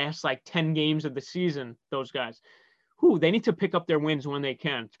in the last 10 games of the season, those guys. They need to pick up their wins when they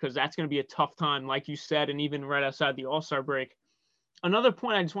can, because that's going to be a tough time, like you said, and even right outside the All-Star break. Another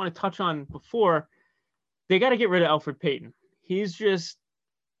point I just want to touch on before, they got to get rid of Elfrid Payton. He's just,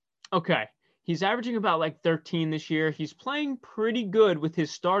 okay, he's averaging about 13 this year. He's playing pretty good with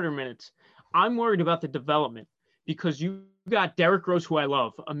his starter minutes. I'm worried about the development, because you got Derrick Rose, who I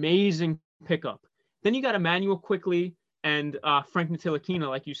love, amazing pickup. Then you got Emmanuel Quickley and Frank Ntilikina,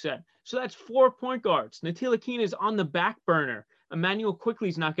 like you said. So that's 4 point guards. Ntilikina is on the back burner. Emmanuel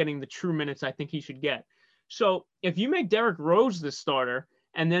Quickley's not getting the true minutes I think he should get. So if you make Derrick Rose the starter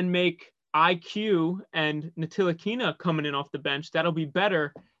and then make IQ and Ntilikina coming in off the bench, that'll be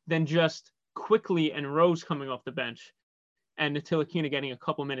better than just Quickley and Rose coming off the bench and Ntilikina getting a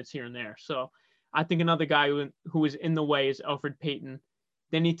couple minutes here and there. So I think another guy who is in the way is Elfrid Payton.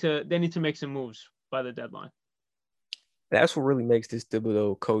 They need to make some moves by the deadline. That's what really makes this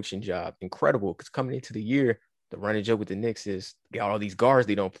Thibodeau coaching job incredible, because coming into the year, the running joke with the Knicks is they got all these guards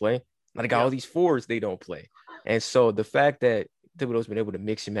they don't play. Now they got all these forwards they don't play. And so the fact that Thibodeau's been able to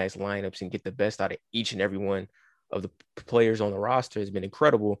mix and match lineups and get the best out of each and every one of the players on the roster has been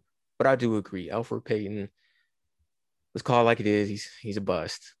incredible. But I do agree, Elfrid Payton, let's call it like it is, he's a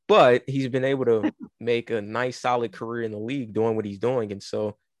bust. But he's been able to make a nice, solid career in the league doing what he's doing. And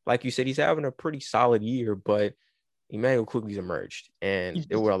so, like you said, he's having a pretty solid year, but Emmanuel Quickley's emerged, and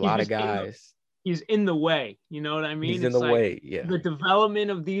there were a lot of guys. He's in the way. You know what I mean? He's in the way, yeah. The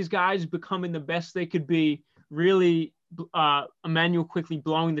development of these guys becoming the best they could be, really, Emmanuel Quickley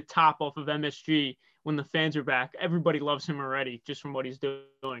blowing the top off of MSG when the fans are back. Everybody loves him already just from what he's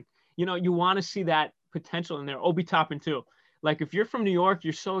doing. You want to see that potential in there. Obi Toppin too. If you're from New York,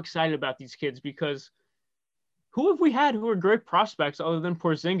 you're so excited about these kids, because who have we had who are great prospects other than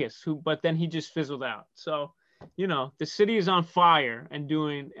Porzingis, but then he just fizzled out. So, the city is on fire and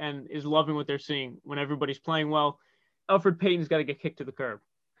is loving what they're seeing when everybody's playing well. Elfrid Payton's got to get kicked to the curb.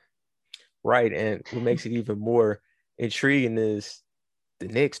 Right. And what makes it even more intriguing is the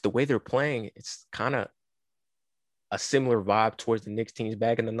Knicks, the way they're playing, it's kind of a similar vibe towards the Knicks teams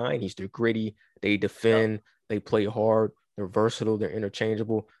back in the 90s. They're gritty, they defend, they play hard, they're versatile, they're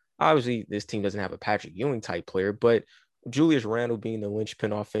interchangeable. Obviously, this team doesn't have a Patrick Ewing type player, but Julius Randle being the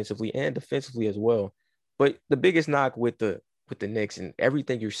linchpin offensively and defensively as well. But the biggest knock with the Knicks and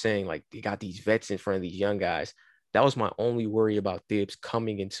everything you're saying, they got these vets in front of these young guys, that was my only worry about Thibs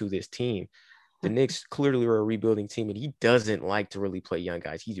coming into this team. The Knicks clearly are a rebuilding team, and he doesn't like to really play young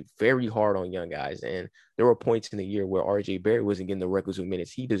guys. He's very hard on young guys. And there were points in the year where R.J. Barrett wasn't getting the requisite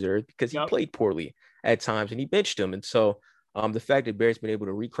minutes he deserved because he played poorly at times, and he benched him. And so the fact that Barrett's been able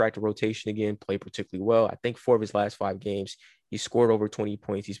to recrack the rotation again, play particularly well. I think 4 of his last 5 games, he scored over 20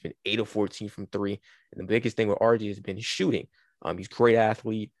 points. He's been 8 of 14 from 3. And the biggest thing with RJ has been his shooting. He's a great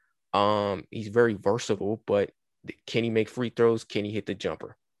athlete. He's very versatile, but can he make free throws? Can he hit the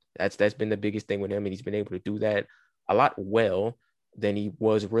jumper? That's been the biggest thing with him, and he's been able to do that a lot well than he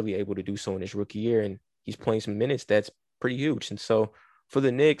was really able to do so in his rookie year. And he's playing some minutes that's pretty huge. And so for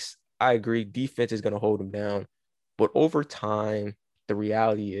the Knicks, I agree, defense is going to hold him down. But over time, the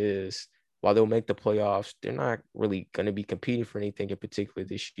reality is while they'll make the playoffs, they're not really going to be competing for anything in particular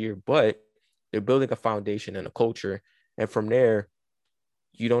this year, but they're building a foundation and a culture. And from there,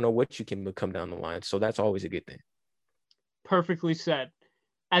 you don't know what you can become down the line. So that's always a good thing. Perfectly said.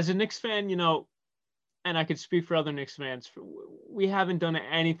 As a Knicks fan, and I could speak for other Knicks fans, we haven't done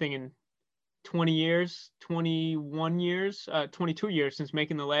anything in 20 years, 21 years, 22 years since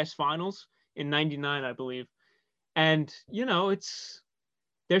making the last finals in 99, I believe. And,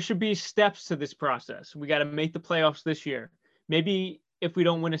 there should be steps to this process. We got to make the playoffs this year. Maybe if we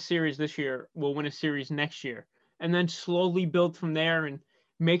don't win a series this year, we'll win a series next year. And then slowly build from there and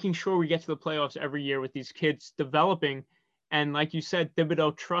making sure we get to the playoffs every year with these kids developing. And like you said,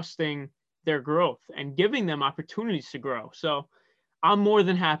 Thibodeau trusting their growth and giving them opportunities to grow. So I'm more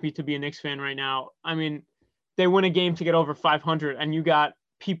than happy to be a Knicks fan right now. I mean, they win a game to get over 500, and you got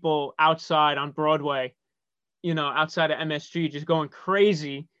people outside on Broadway, outside of MSG, just going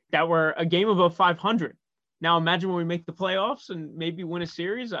crazy that we're a game above 500. Now imagine when we make the playoffs and maybe win a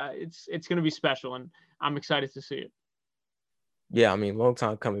series. It's going to be special, and I'm excited to see it. Yeah, I mean, long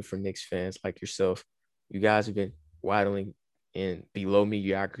time coming for Knicks fans like yourself. You guys have been waddling in below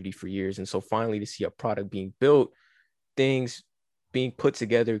mediocrity for years. And so finally to see a product being built, things being put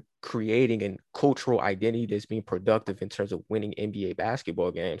together, creating a cultural identity that's being productive in terms of winning NBA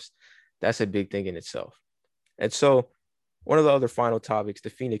basketball games, that's a big thing in itself. And so one of the other final topics, the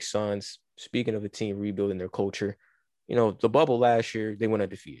Phoenix Suns, speaking of a team rebuilding their culture, the bubble last year, they went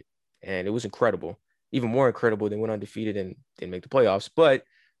undefeated. And it was incredible. Even more incredible, they went undefeated and didn't make the playoffs. But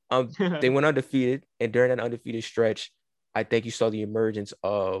they went undefeated. And during that undefeated stretch, I think you saw the emergence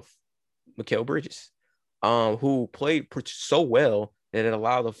of Mikal Bridges, who played so well that it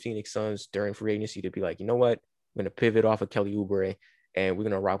allowed the Phoenix Suns during free agency to be like, you know what? We're going to pivot off of Kelly Oubre, and we're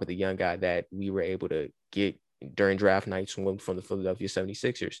going to rock with the young guy that we were able to get during draft nights from the Philadelphia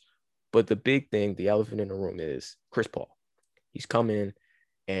 76ers. But the big thing, the elephant in the room, is Chris Paul. He's come in,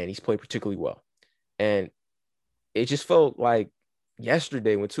 and he's played particularly well. And it just felt like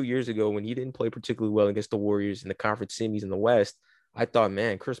yesterday, 2 years ago, when he didn't play particularly well against the Warriors in the conference semis in the West, I thought,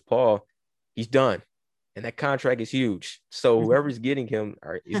 man, Chris Paul, he's done. And that contract is huge. So whoever's getting him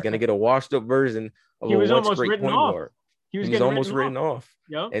is going to get a washed up version of he a was once almost great written point off. guard. He was almost written off.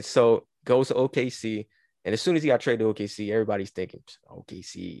 Yep. And so goes to OKC. And as soon as he got traded to OKC, everybody's thinking,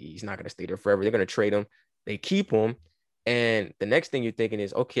 OKC, he's not going to stay there forever. They're going to trade him. They keep him. And the next thing you're thinking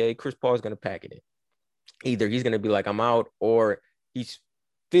is, okay, Chris Paul is going to pack it in. Either he's going to be like, I'm out, or he's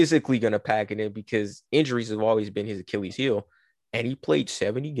physically going to pack it in because injuries have always been his Achilles heel. And he played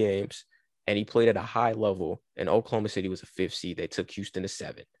 70 games, and he played at a high level. And Oklahoma City was a 5th seed. They took Houston to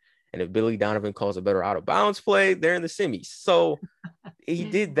 7. And if Billy Donovan calls a better out-of-bounds play, they're in the semis. So he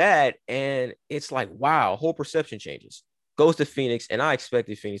did that, and it's like, wow, whole perception changes. Goes to Phoenix, and I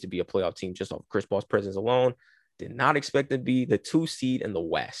expected Phoenix to be a playoff team just off Chris Paul's presence alone. Did not expect to be the 2 seed in the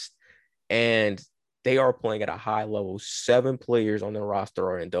West. And they are playing at a high level. 7 players on their roster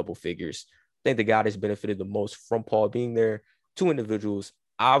are in double figures. I think the guy that's benefited the most from Paul being there, 2 individuals,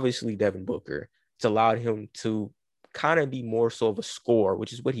 obviously Devin Booker. It's allowed him to kind of be more so of a scorer,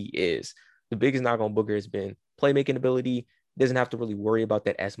 which is what he is. The biggest knock on Booker has been playmaking ability. He doesn't have to really worry about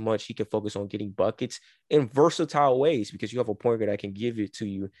that as much. He can focus on getting buckets in versatile ways because you have a point guard that can give it to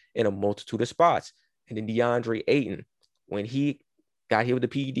you in a multitude of spots. And then DeAndre Ayton, when he got hit with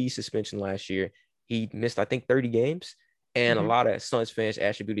the PED suspension last year, he missed, I think, 30 games. And a lot of Suns fans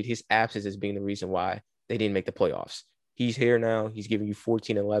attributed his absence as being the reason why they didn't make the playoffs. He's here now. He's giving you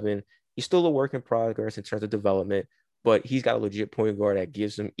 14-11. He's still a work in progress in terms of development, but he's got a legit point guard that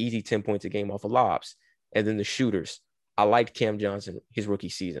gives him easy 10 points a game off of lobs. And then the shooters. I liked Cam Johnson his rookie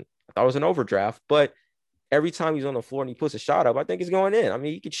season. I thought it was an overdraft, but every time he's on the floor and he puts a shot up, I think it's going in. I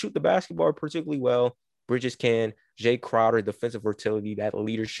mean, he can shoot the basketball particularly well. Bridges can. Jay Crowder, defensive versatility, that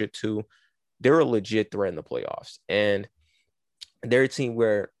leadership too. They're a legit threat in the playoffs. And they're a team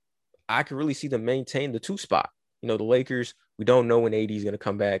where I can really see them maintain the 2 spot. The Lakers, we don't know when AD is going to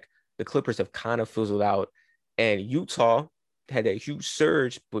come back. The Clippers have kind of fizzled out. And Utah had a huge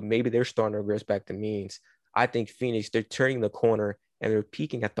surge, but maybe they're starting to regress back to means. I think Phoenix, they're turning the corner and they're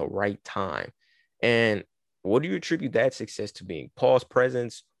peaking at the right time. And what do you attribute that success to being? Paul's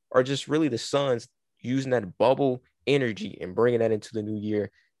presence, or just really the Suns using that bubble energy and bringing that into the new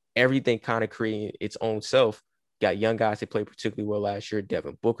year? Everything kind of creating its own self. Got young guys that played particularly well last year.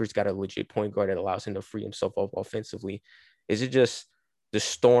 Devin Booker's got a legit point guard that allows him to free himself up offensively. Is it just the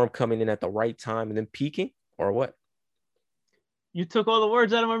storm coming in at the right time and then peaking, or what? You took all the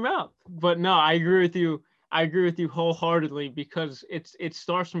words out of my mouth. But no, I agree with you. I agree with you wholeheartedly because it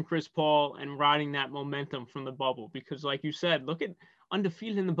starts from Chris Paul and riding that momentum from the bubble. Because like you said, look at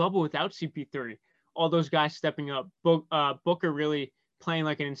undefeated in the bubble without CP3. All those guys stepping up. Booker really playing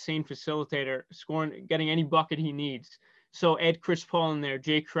like an insane facilitator, scoring, getting any bucket he needs. So add Chris Paul in there,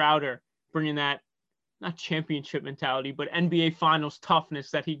 Jay Crowder, bringing that, not championship mentality, but NBA Finals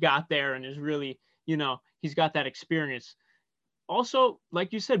toughness that he got there, and is really, he's got that experience. Also,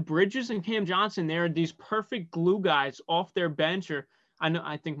 like you said, Bridges and Cam Johnson, they're these perfect glue guys off their bench. Or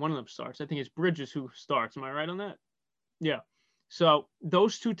I think one of them starts. I think it's Bridges who starts. Am I right on that? Yeah. So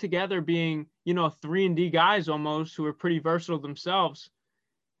those two together being, 3-and-D guys almost, who are pretty versatile themselves.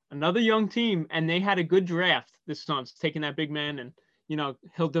 Another young team, and they had a good draft, the Suns, taking that big man, and,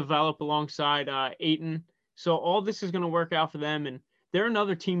 he'll develop alongside Ayton. So all this is going to work out for them, and they're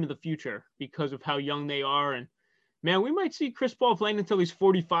another team of the future because of how young they are. And, man, we might see Chris Paul playing until he's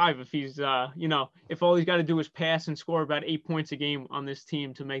 45 if he's, if all he's got to do is pass and score about 8 points a game on this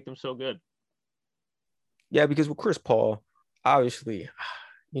team to make them so good. Yeah, because with Chris Paul, obviously,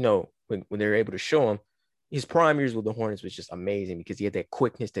 when they're able to show him, his prime years with the Hornets was just amazing because he had that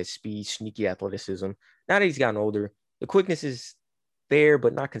quickness, that speed, sneaky athleticism. Now that he's gotten older, the quickness is there,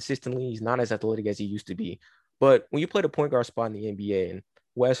 but not consistently. He's not as athletic as he used to be. But when you play the point guard spot in the NBA, and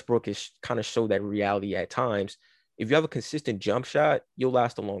Westbrook has kind of showed that reality at times, if you have a consistent jump shot, you'll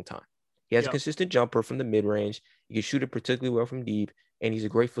last a long time. He has a consistent jumper from the mid-range. He can shoot it particularly well from deep, and he's a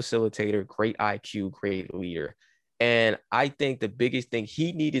great facilitator, great IQ, great leader. And I think the biggest thing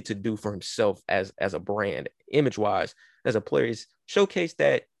he needed to do for himself as a brand, image-wise, as a player, is showcase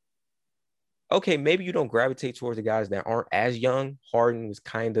that, okay, maybe you don't gravitate towards the guys that aren't as young. Harden was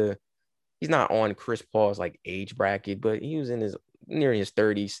he's not on Chris Paul's like age bracket, but he was near his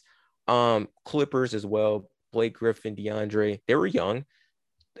 30s. Clippers as well, Blake Griffin, DeAndre, they were young.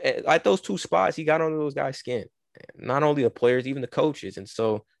 At those two spots, he got under those guys' skin. Not only the players, even the coaches. And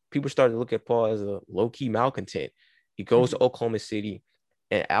so people started to look at Paul as a low-key malcontent. He goes to Oklahoma City,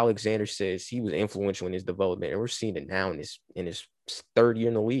 and Alexander says he was influential in his development. And we're seeing it now in his third year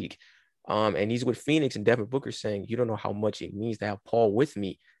in the league. And he's with Phoenix, and Devin Booker saying, you don't know how much it means to have Paul with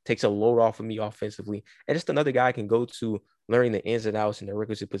me. Takes a load off of me offensively. And just another guy I can go to learning the ins and outs and the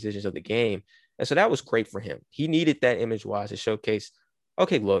requisite positions of the game. And so that was great for him. He needed that image-wise to showcase,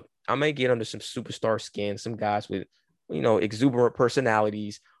 okay, look, I may get under some superstar skin, some guys with, exuberant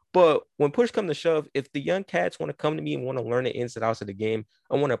personalities. But when push comes to shove, if the young cats want to come to me and want to learn the ins and outs of the game,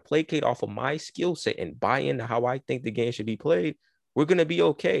 I want to placate off of my skill set and buy into how I think the game should be played, we're going to be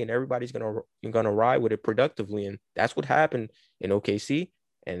okay. And everybody's going to ride with it productively. And that's what happened in OKC.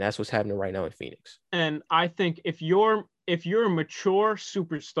 And that's what's happening right now in Phoenix. And I think if you're a mature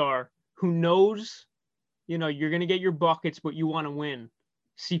superstar who knows, you're going to get your buckets, but you want to win,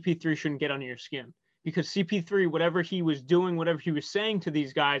 CP3 shouldn't get under your skin. Because CP3, whatever he was doing, whatever he was saying to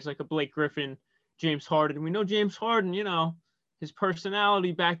these guys, like a Blake Griffin, James Harden, we know James Harden, his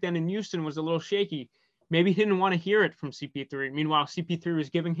personality back then in Houston was a little shaky. Maybe he didn't want to hear it from CP3. Meanwhile, CP3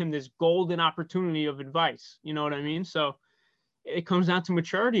 was giving him this golden opportunity of advice. You know what I mean? So it comes down to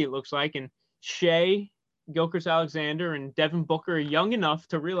maturity, it looks like. And Shea, Gilgeous-Alexander, and Devin Booker are young enough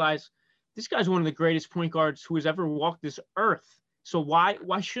to realize this guy's one of the greatest point guards who has ever walked this earth. So why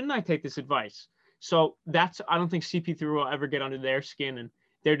shouldn't I take this advice? So I don't think CP3 will ever get under their skin, and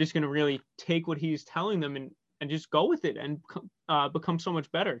they're just going to really take what he's telling them and just go with it and become so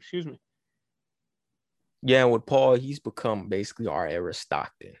much better. Excuse me. Yeah, and with Paul, he's become basically our era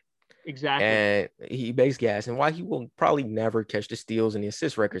Stockton. Exactly. And he basically has, and while he will probably never catch the steals and the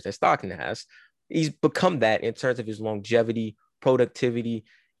assist records that Stockton has, he's become that in terms of his longevity, productivity,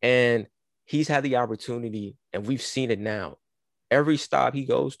 and he's had the opportunity, and we've seen it now. Every stop he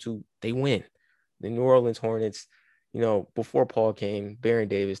goes to, they win. The New Orleans Hornets, before Paul came, Baron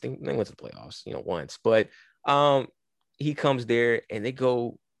Davis, they went to the playoffs, once. But he comes there, and they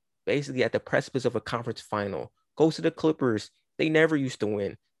go basically at the precipice of a conference final. Goes to the Clippers. They never used to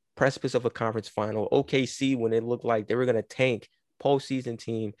win. Precipice of a conference final. OKC, when it looked like they were going to tank, postseason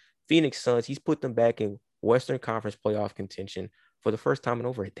team. Phoenix Suns, he's put them back in Western Conference playoff contention for the first time in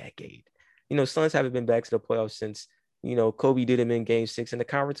over a decade. Suns haven't been back to the playoffs since Kobe did him in game 6 in the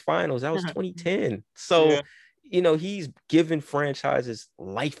conference finals. That was 2010. So, yeah. He's given franchises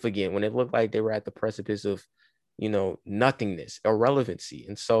life again when it looked like they were at the precipice of, nothingness, irrelevancy.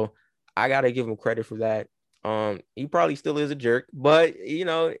 And so I got to give him credit for that. He probably still is a jerk, but,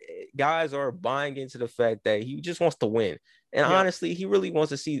 guys are buying into the fact that he just wants to win. And honestly, he really wants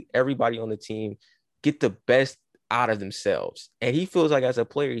to see everybody on the team get the best out of themselves. And he feels like as a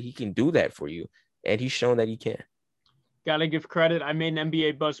player, he can do that for you. And he's shown that he can. Gotta give credit. I made an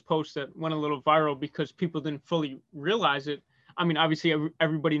NBA Buzz post that went a little viral because people didn't fully realize it. I mean, obviously,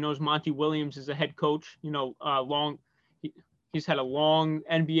 everybody knows Monty Williams is a head coach. He's had a long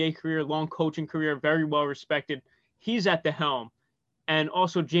NBA career, long coaching career, very well respected. He's at the helm. And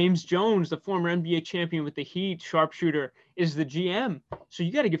also James Jones, the former NBA champion with the Heat, sharpshooter, is the GM. So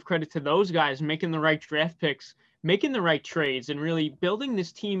you got to give credit to those guys making the right draft picks, making the right trades, and really building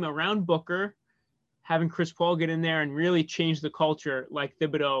this team around Booker, having Chris Paul get in there and really change the culture like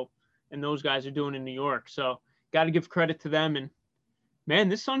Thibodeau and those guys are doing in New York. So got to give credit to them. And man,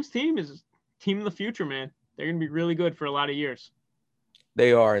 this Suns team is team of the future, man. They're going to be really good for a lot of years.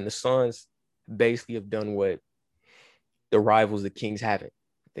 They are, and the Suns basically have done what the rivals, the Kings, haven't.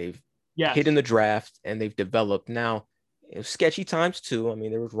 They've hit in the draft and they've developed. Now, it was sketchy times too. I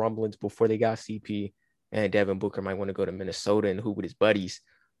mean, there was rumblings before they got CP and Devin Booker might want to go to Minnesota and hoop with his buddies.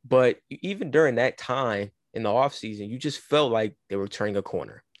 But even during that time in the offseason, you just felt like they were turning a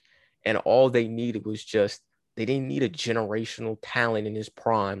corner. And all they needed was just, they didn't need a generational talent in his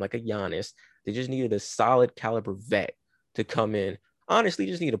prime like a Giannis. They just needed a solid caliber vet to come in. Honestly,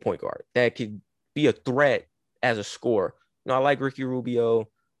 just need a point guard that could be a threat as a scorer. I like Ricky Rubio,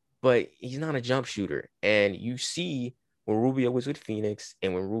 but he's not a jump shooter. And you see when Rubio was with Phoenix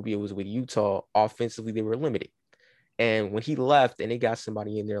and when Rubio was with Utah, offensively, they were limited. And when he left and they got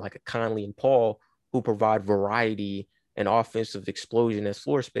somebody in there like a Conley and Paul who provide variety and offensive explosion as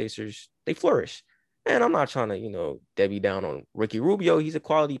floor spacers, they flourish. And I'm not trying to, Debbie down on Ricky Rubio. He's a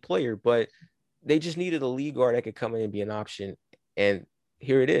quality player, but they just needed a lead guard that could come in and be an option. And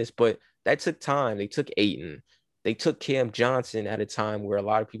here it is. But that took time. They took Ayton. They took Cam Johnson at a time where a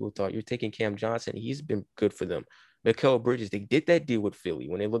lot of people thought, you're taking Cam Johnson. He's been good for them. Mikal Bridges, they did that deal with Philly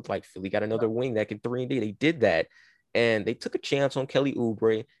when it looked like Philly got another wing that can 3-and-D. They did that. And they took a chance on Kelly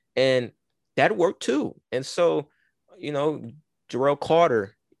Oubre. And that worked too. And so, Jarrell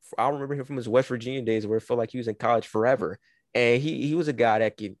Carter, I remember him from his West Virginia days where it felt like he was in college forever. And he was a guy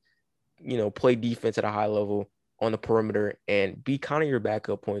that could, play defense at a high level on the perimeter and be kind of your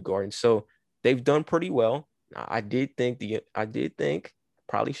backup point guard. And so they've done pretty well. I did think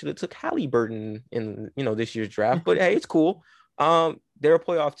probably should have took Halliburton in, this year's draft, but hey, it's cool. They're a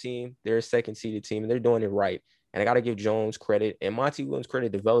playoff team. They're a second seeded team and they're doing it right. And I got to give Jones credit and Monty Williams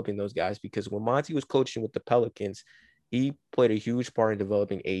credit developing those guys, because when Monty was coaching with the Pelicans, he played a huge part in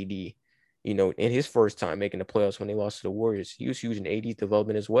developing AD, in his first time making the playoffs when they lost to the Warriors. He was huge in AD's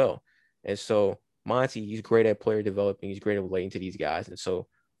development as well. And so Monty, he's great at player developing. He's great at relating to these guys. And so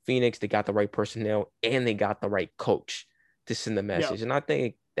Phoenix, they got the right personnel and they got the right coach to send the message. Yeah. And I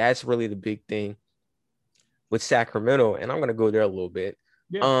think that's really the big thing with Sacramento. And I'm going to go there a little bit.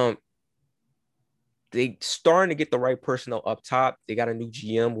 Yeah. They starting to get the right personnel up top. They got a new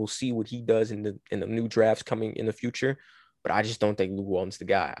GM. We'll see what he does in the new drafts coming in the future. But I just don't think Luke Walton's the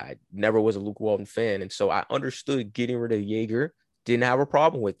guy. I never was a Luke Walton fan. And so I understood getting rid of Jaeger. Didn't have a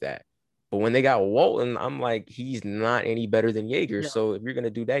problem with that. But when they got Walton, I'm like, he's not any better than Jaeger. Yeah. So if you're going to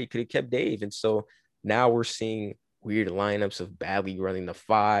do that, you could have kept Dave. And so now we're seeing weird lineups of Bagley running the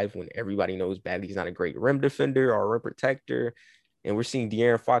 5 when everybody knows Bagley's not a great rim defender or rim protector. And we're seeing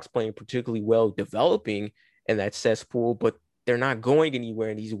De'Aaron Fox playing particularly well, developing in that cesspool, but they're not going anywhere,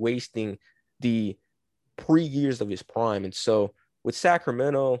 and he's wasting the pre-years of his prime. And so with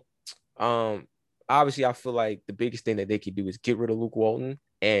Sacramento, obviously I feel like the biggest thing that they could do is get rid of Luke Walton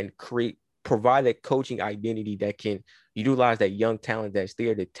and provide that coaching identity that can utilize that young talent that's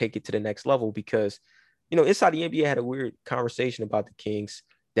there to take it to the next level. Because, inside the NBA, I had a weird conversation about the Kings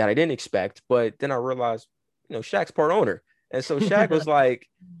that I didn't expect, but then I realized, Shaq's part owner. And so Shaq was like,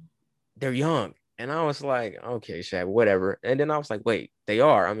 they're young. And I was like, okay, Shaq, whatever. And then I was like, wait, they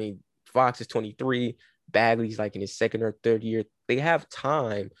are. I mean, Fox is 23. Bagley's like in his second or third year. They have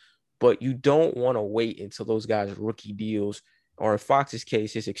time, but you don't want to wait until those guys' rookie deals, or in Fox's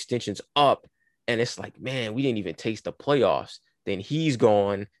case, his extension's up. And it's like, man, we didn't even taste the playoffs. Then he's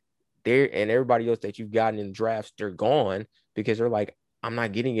gone there, and everybody else that you've gotten in drafts, they're gone because they're like, I'm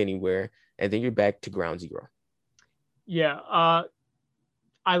not getting anywhere. And then you're back to ground zero. Yeah,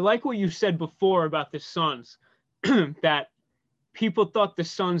 I like what you said before about the Suns, that people thought the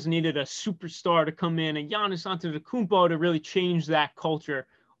Suns needed a superstar to come in, a Giannis Antetokounmpo to really change that culture.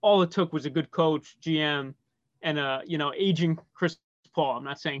 All it took was a good coach, GM, and aging Chris Paul. I'm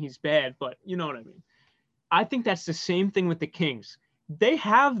not saying he's bad, but you know what I mean. I think that's the same thing with the Kings. They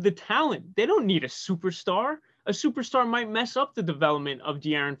have the talent. They don't need a superstar. A superstar might mess up the development of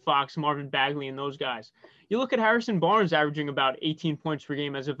De'Aaron Fox, Marvin Bagley, and those guys. You look at Harrison Barnes averaging about 18 points per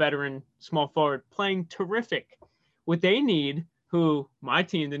game as a veteran small forward, playing terrific. What they need, who my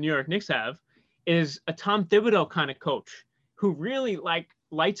team, the New York Knicks, have, is a Tom Thibodeau kind of coach who really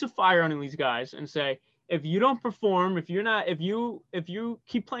lights a fire on these guys and say, if you don't perform, if you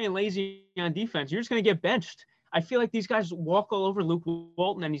keep playing lazy on defense, you're just going to get benched. I feel like these guys walk all over Luke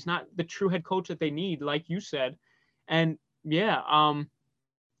Walton, and he's not the true head coach that they need, like you said. And yeah,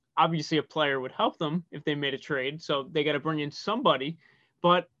 obviously a player would help them if they made a trade, so they got to bring in somebody.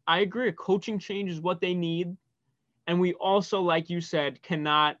 But I agree, a coaching change is what they need. And we also, like you said,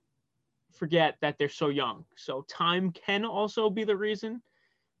 cannot forget that they're so young. So time can also be the reason,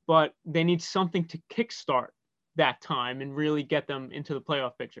 but they need something to kickstart that time and really get them into the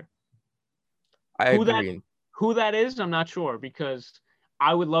playoff picture. I Who that agree. who that is, I'm not sure, because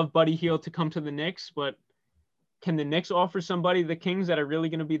I would love Buddy Hield to come to the Knicks, but can the Knicks offer somebody the Kings that are really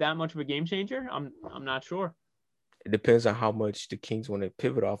going to be that much of a game changer? I'm not sure. It depends on how much the Kings want to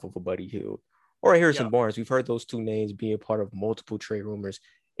pivot off of a Buddy Hield or Yeah. Harrison Barnes. We've heard those two names being part of multiple trade rumors.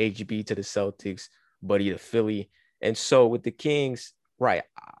 AGB to the Celtics, Buddy to Philly. And so with the Kings, right,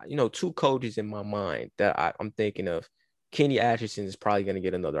 two coaches in my mind that I'm thinking of. Kenny Atchison is probably going to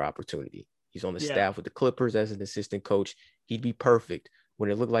get another opportunity. He's on the Yeah. staff with the Clippers as an assistant coach. He'd be perfect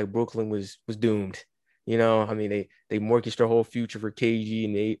when it looked like Brooklyn was doomed. I mean, they mortgaged their whole future for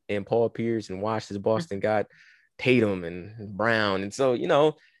KG and Paul Pierce and watched as Boston got Tatum and Brown. And so,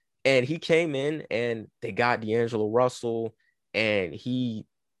 and he came in and they got D'Angelo Russell and he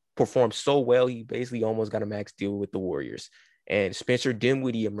performed so well. He basically almost got a max deal with the Warriors. And Spencer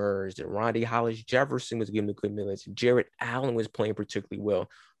Dinwiddie emerged and Rondae Hollis-Jefferson was given the good minutes. Jarrett Allen was playing particularly well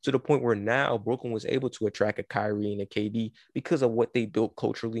to the point where now Brooklyn was able to attract a Kyrie and a KD because of what they built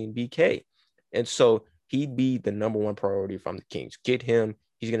culturally in BK. And so he'd be the number one priority from the Kings. Get him.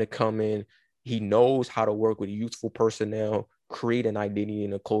 He's going to come in. He knows how to work with youthful personnel, create an identity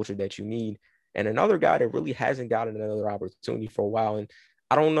and a culture that you need. And another guy that really hasn't gotten another opportunity for a while. And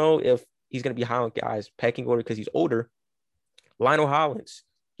I don't know if he's going to be high on guys pecking order because he's older. Lionel Hollins.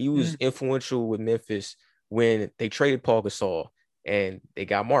 He was influential with Memphis when they traded Paul Gasol and they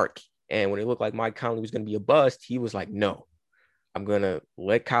got Mark. And when it looked like Mike Conley was going to be a bust, he was like, no, I'm going to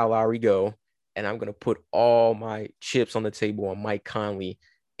let Kyle Lowry go. And I'm going to put all my chips on the table on Mike Conley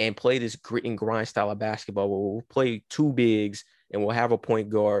and play this grit and grind style of basketball where we'll play two bigs and we'll have a point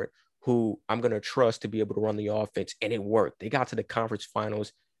guard who I'm going to trust to be able to run the offense. And it worked. They got to the conference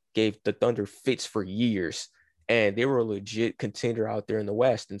finals, gave the Thunder fits for years, and they were a legit contender out there in the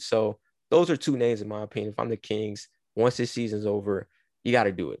West. And so those are two names, in my opinion. If I'm the Kings, once this season's over, you got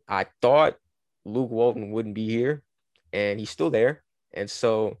to do it. I thought Luke Walton wouldn't be here, and he's still there. And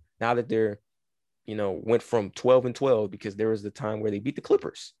so now that they're, went from 12-12 because there was the time where they beat the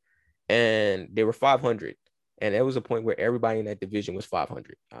Clippers and they were 500. And there was a point where everybody in that division was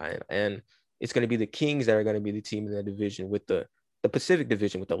 500. And it's going to be the Kings that are going to be the team in that division with the Pacific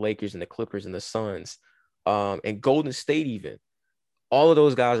division with the Lakers and the Clippers and the Suns and Golden State even. All of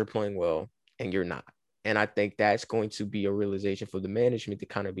those guys are playing well and you're not. And I think that's going to be a realization for the management to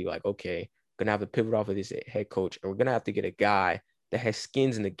kind of be like, okay, going to have to pivot off of this head coach and we're going to have to get a guy that has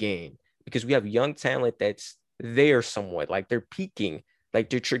skins in the game because we have young talent that's there somewhat. Like they're peaking, like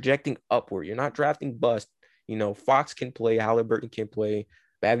they're trajecting upward. You're not drafting bust. Fox can play, Halliburton can play.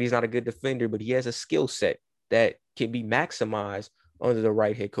 Bagley's not a good defender, but he has a skill set that can be maximized under the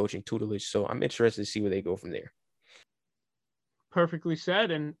right head coaching tutelage. So I'm interested to see where they go from there. Perfectly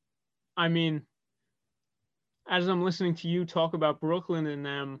said. And I mean, as I'm listening to you talk about Brooklyn and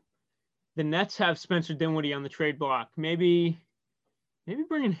them, the Nets have Spencer Dinwiddie on the trade block. Maybe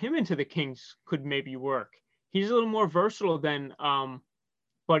bringing him into the Kings could maybe work. He's a little more versatile than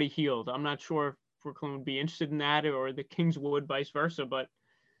Buddy Hield. I'm not sure if Brooklyn would be interested in that or the Kings would, vice versa. But,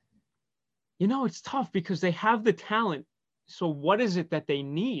 it's tough because they have the talent. So what is it that they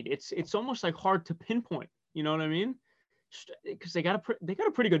need? It's almost like hard to pinpoint. You know what I mean? Because they got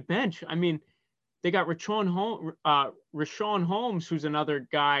a pretty good bench. I mean, they got Rashawn Holmes, who's another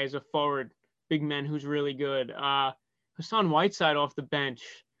guy as a forward, big man who's really good. Hassan Whiteside off the bench.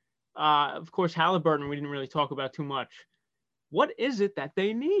 Of course, Halliburton we didn't really talk about too much. What is it that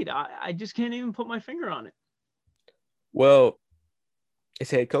they need? I just can't even put my finger on it. Well,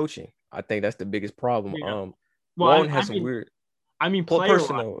 it's head coaching. I think that's the biggest problem. Yeah. Walton has some weird. I mean,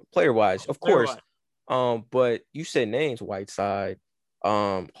 player-wise, of course. But you said names, Whiteside,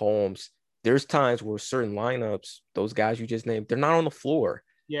 Holmes. There's times where certain lineups, those guys you just named, they're not on the floor.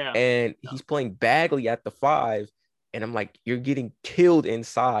 Yeah. And he's playing Bagley at the 5. And I'm like, you're getting killed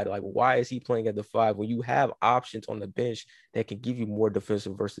inside. Like, why is he playing at the 5 when you have options on the bench that can give you more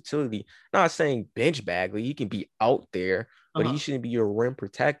defensive versatility? Not saying bench Bagley, he can be out there, but he shouldn't be your rim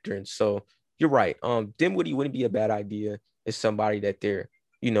protector. And so you're right. Dinwiddie wouldn't be a bad idea as somebody that they're,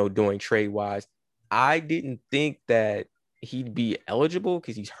 doing trade wise. I didn't think that he'd be eligible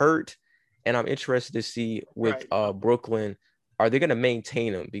because he's hurt. And I'm interested to see with Brooklyn, are they going to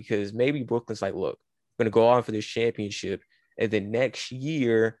maintain him? Because maybe Brooklyn's like, look, We're going to go on for this championship. And then next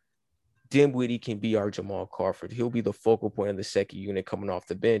year, Dinwiddie can be our Jamal Crawford. He'll be the focal point of the second unit coming off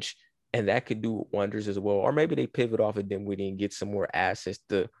the bench. And that could do wonders as well. Or maybe they pivot off of Dinwiddie and get some more assets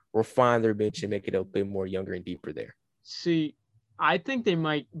to refine their bench and make it a bit more younger and deeper there. See, I think they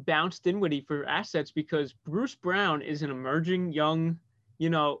might bounce Dinwiddie for assets because Bruce Brown is an emerging young,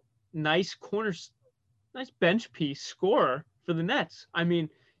 nice bench piece scorer for the Nets. I mean,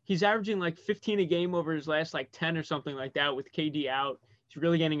 he's averaging like 15 a game over his last like 10 or something like that with KD out. He's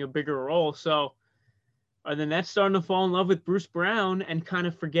really getting a bigger role. So are the Nets starting to fall in love with Bruce Brown and kind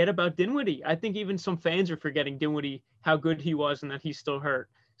of forget about Dinwiddie? I think even some fans are forgetting Dinwiddie, how good he was and that he's still hurt.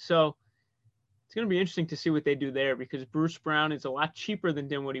 So it's going to be interesting to see what they do there because Bruce Brown is a lot cheaper than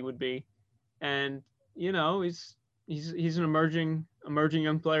Dinwiddie would be. And, he's an emerging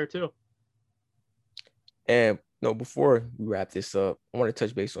young player too. And before we wrap this up, I want to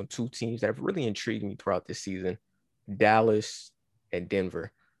touch base on two teams that have really intrigued me throughout this season, Dallas and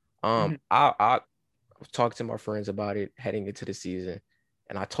Denver. I talked to my friends about it heading into the season,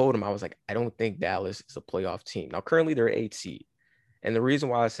 and I told them, I was like, I don't think Dallas is a playoff team. Now, currently they're 8th seed. And the reason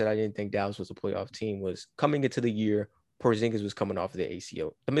why I said I didn't think Dallas was a playoff team was coming into the year, Porzingis was coming off of the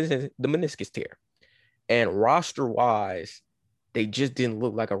ACL, the meniscus tear. And roster-wise, they just didn't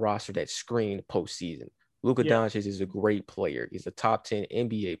look like a roster that screamed postseason. Luka Doncic is a great player. He's a top 10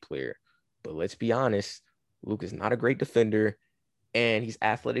 NBA player. But let's be honest, Luka's not a great defender, and he's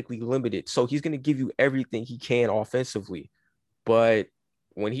athletically limited. So he's going to give you everything he can offensively. But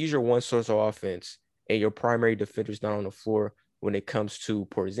when he's your one source of offense and your primary defender is not on the floor, when it comes to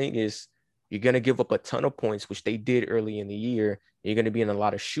Porzingis, you're going to give up a ton of points, which they did early in the year. You're going to be in a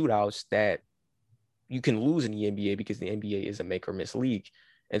lot of shootouts that you can lose in the NBA because the NBA is a make or miss league.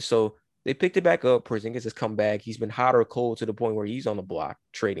 And so they picked it back up. Porzingis has come back. He's been hot or cold to the point where he's on the block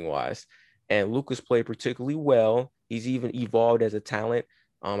trading wise. And Luka's played particularly well. He's even evolved as a talent.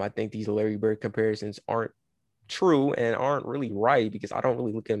 I think these Larry Bird comparisons aren't true and aren't really right because I don't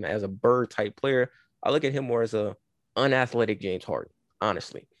really look at him as a Bird type player. I look at him more as a unathletic James Harden,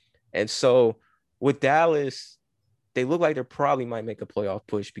 honestly. And so with Dallas, they look like they probably might make a playoff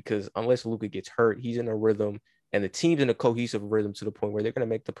push because unless Luka gets hurt, he's in a rhythm and the team's in a cohesive rhythm to the point where they're going to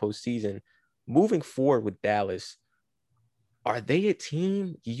make the postseason. Moving forward with Dallas, are they a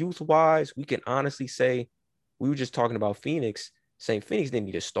team youth-wise? We can honestly say, we were just talking about Phoenix, saying Phoenix didn't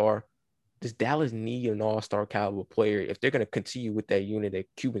need a star. Does Dallas need an all-star caliber player if they're going to continue with that unit that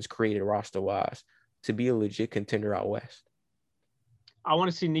Cubans created roster-wise to be a legit contender out west? I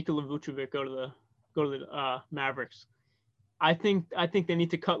want to see Nikola Vucevic go to the Mavericks. I think they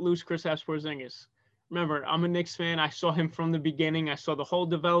need to cut loose Kristaps Porzingis. Remember, I'm a Knicks fan. I saw him from the beginning. I saw the whole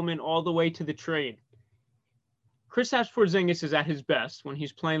development all the way to the trade. Kristaps Porzingis is at his best when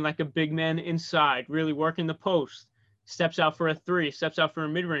he's playing like a big man inside, really working the post, steps out for a three, steps out for a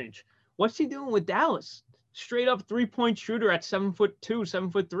mid-range. What's he doing with Dallas? Straight up three-point shooter at 7'2",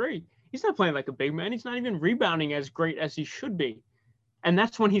 7'3". He's not playing like a big man. He's not even rebounding as great as he should be. And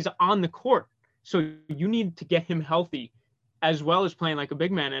that's when he's on the court. So you need to get him healthy as well as playing like a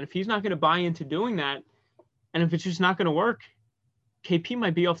big man. And if he's not going to buy into doing that, and if it's just not going to work, KP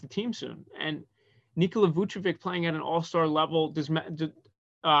might be off the team soon. And Nikola Vucevic playing at an all-star level, does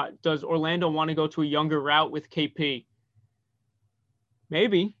Orlando want to go to a younger route with KP?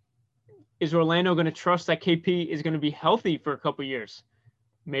 Maybe. Is Orlando going to trust that KP is going to be healthy for a couple years?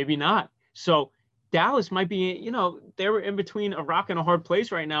 Maybe not. So Dallas might be, they're in between a rock and a hard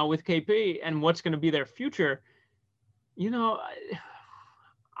place right now with KP and what's going to be their future.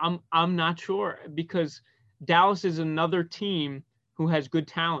 I'm not sure because Dallas is another team who has good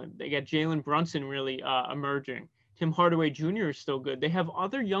talent. They got Jalen Brunson really emerging. Tim Hardaway Jr. is still good. They have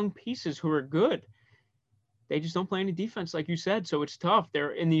other young pieces who are good. They just don't play any defense, like you said, so it's tough.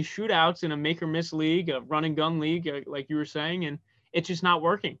 They're in these shootouts in a make or miss league, a run and gun league, like you were saying, and it's just not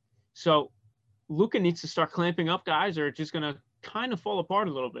working. So Luka needs to start clamping up guys or it's just going to kind of fall apart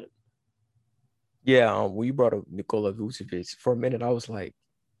a little bit. Yeah, when you brought up Nikola Vucevic, for a minute I was like,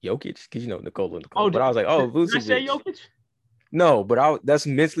 Jokic? Because Nikola. Oh, but I was like, Vucevic. Did I say Jokic? No, but that's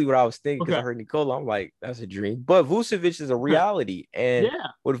mentally what I was thinking because Okay. I heard Nikola. I'm like, that's a dream. But Vucevic is a reality. And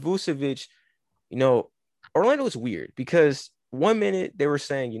with Vucevic, Orlando is weird because 1 minute they were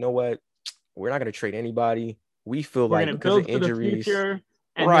saying, you know what, we're not going to trade anybody. We feel we're like because of injuries.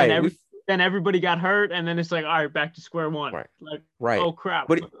 And then everybody got hurt. And then it's like, all right, back to square one. Right. Oh, crap.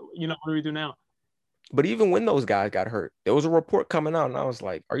 But, what do we do now? But even when those guys got hurt, there was a report coming out. And I was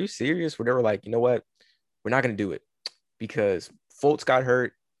like, are you serious? Where they were like, you know what, we're not going to do it because Fultz got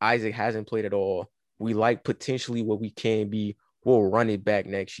hurt. Isaac hasn't played at all. We like potentially what we can be. We'll run it back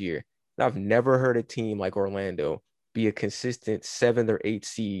next year. And I've never heard a team like Orlando be a consistent 7th or 8th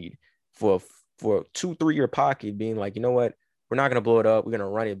seed for a 2, 3 year pocket, being like, you know what, we're not gonna blow it up. We're gonna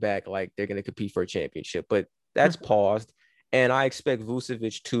run it back like they're gonna compete for a championship. But that's paused, and I expect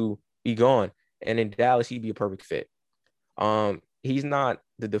Vucevic to be gone. And in Dallas, he'd be a perfect fit. He's not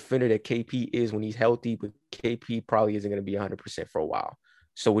the defender that KP is when he's healthy, but KP probably isn't going to be 100% for a while.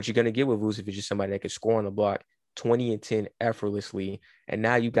 So what you're going to get with Vucevic is somebody that can score on the block 20 and 10 effortlessly. And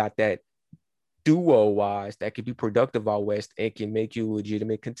now you got that duo-wise that could be productive out west and can make you a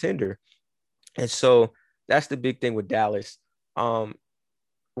legitimate contender. And so that's the big thing with Dallas.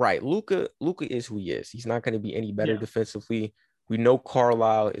 Right, Luka is who he is. He's not going to be any better defensively. We know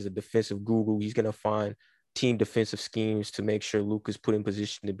Carlisle is a defensive guru. He's going to find team defensive schemes to make sure Luka's put in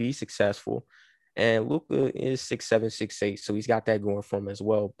position to be successful. And Luka is 6'7", 6'8", so he's got that going for him as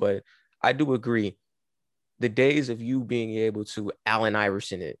well. But I do agree, the days of you being able to Allen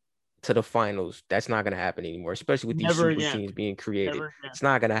Iverson it to the finals, that's not going to happen anymore, especially with these super teams being created. It's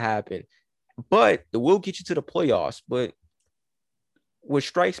not going to happen. But it will get you to the playoffs. But what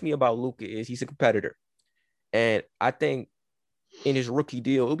strikes me about Luka is he's a competitor. And I think in his rookie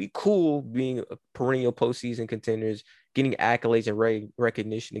deal, it'll be cool being a perennial postseason contenders, getting accolades and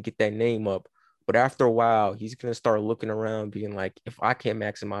recognition to get that name up. But after a while, he's going to start looking around being like, if I can't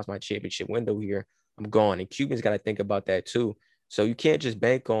maximize my championship window here, I'm gone. And Cuban's got to think about that too. So you can't just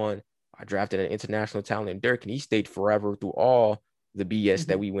bank on, I drafted an international talent in Dirk, and he stayed forever through all the BS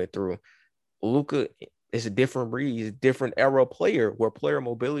that we went through. Luka is a different breed. He's a different era player where player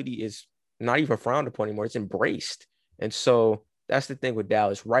mobility is not even frowned upon anymore. It's embraced. And so that's the thing with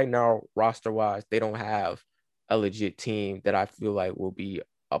Dallas. Right now, roster-wise, they don't have a legit team that I feel like will be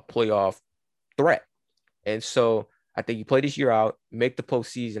a playoff threat. And so I think you play this year out, make the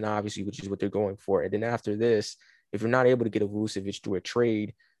postseason, obviously, which is what they're going for. And then after this, if you're not able to get a Vucevic through a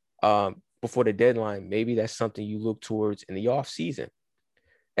trade before the deadline, maybe that's something you look towards in the offseason.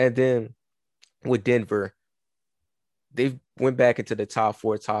 And then with Denver, they went back into the top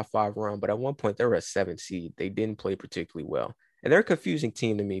 4, top 5 run, but at one point they were a 7th seed. They didn't play particularly well. And they're a confusing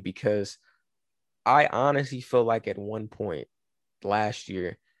team to me because I honestly feel like at one point last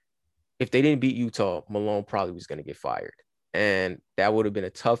year, if they didn't beat Utah, Malone probably was going to get fired. And that would have been a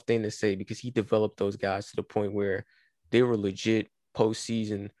tough thing to say because he developed those guys to the point where they were legit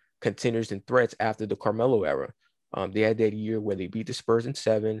postseason contenders and threats after the Carmelo era. They had that year where they beat the Spurs in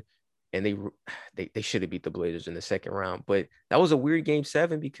 7, and they should have beat the Blazers in the second round. But that was a weird game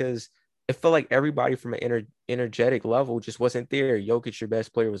 7 because it felt like everybody from an energetic level just wasn't there. Jokic, your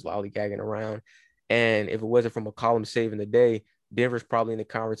best player, was lollygagging around. And if it wasn't from McCollum saving the day, Denver's probably in the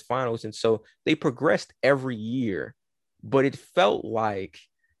conference finals. And so they progressed every year. But it felt like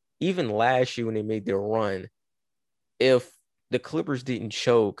even last year when they made their run, if the Clippers didn't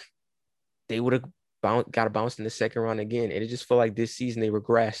choke, they would have got bounced in the second round again. And it just felt like this season they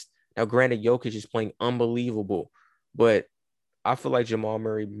regressed. Now, granted, Jokic is playing unbelievable, but I feel like Jamal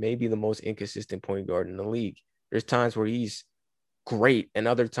Murray may be the most inconsistent point guard in the league. There's times where he's great and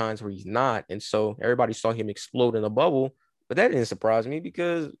other times where he's not. And so everybody saw him explode in the bubble, but that didn't surprise me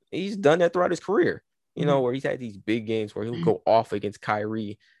because he's done that throughout his career, where he's had these big games where he'll go off against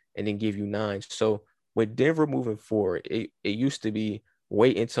Kyrie and then give you 9. So with Denver moving forward, it used to be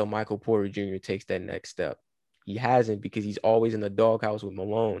wait until Michael Porter Jr. takes that next step. He hasn't because he's always in the doghouse with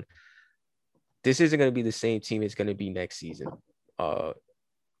Malone. This isn't going to be the same team it's going to be next season.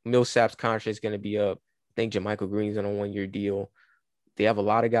 Millsap's contract is going to be up. I think JaMychal Green's on a 1-year deal. They have a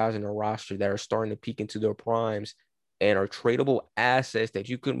lot of guys in their roster that are starting to peak into their primes and are tradable assets that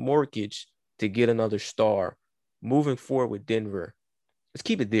you could mortgage to get another star. Moving forward with Denver, let's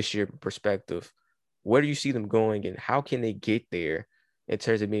keep it this year perspective. Where do you see them going and how can they get there in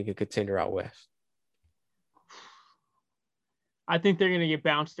terms of being a contender out west? I think they're going to get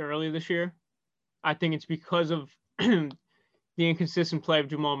bounced early this year. I think it's because of the inconsistent play of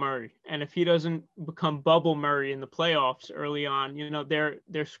Jamal Murray. And if he doesn't become bubble Murray in the playoffs early on,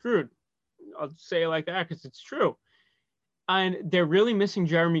 they're screwed. I'll say it like that because it's true. And they're really missing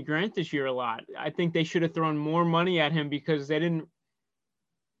Jeremy Grant this year a lot. I think they should have thrown more money at him because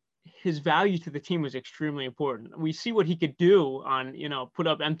his value to the team was extremely important. We see what he could do on, put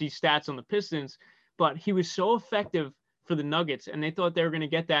up empty stats on the Pistons, but he was so effective for the Nuggets, and they thought they were going to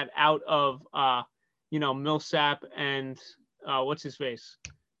get that out of, Millsap and what's his face?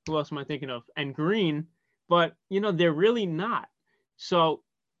 Who else am I thinking of? And Green, but, they're really not. So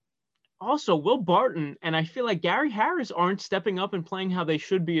also Will Barton and I feel like Gary Harris aren't stepping up and playing how they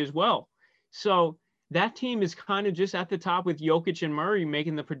should be as well. So that team is kind of just at the top with Jokic and Murray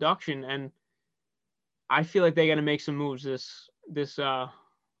making the production. And I feel like they got to make some moves this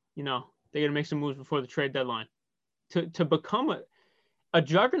they got to make some moves before the trade deadline to become a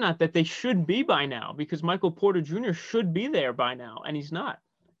juggernaut that they should be by now, because Michael Porter Jr. should be there by now, and he's not.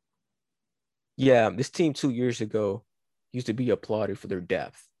 Yeah, this team 2 years ago used to be applauded for their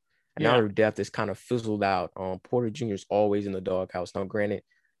depth. And now Yeah. their depth is kind of fizzled out. Porter Jr. is always in the doghouse. Now, granted,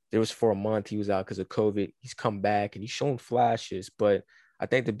 there was for a month he was out because of COVID. He's come back and he's shown flashes, but I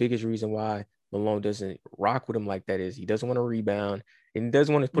think the biggest reason why Malone doesn't rock with him like that is he doesn't want to rebound and he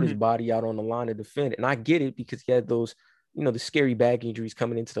doesn't want to put his body out on the line to defend. And I get it because he had those, the scary back injuries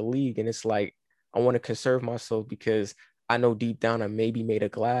coming into the league. And it's like, I want to conserve myself because I know deep down I may be made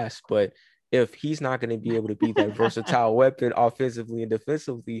of glass, but if he's not going to be able to be that versatile weapon offensively and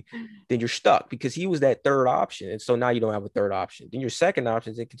defensively, then you're stuck because he was that third option. And so now you don't have a third option. Then your second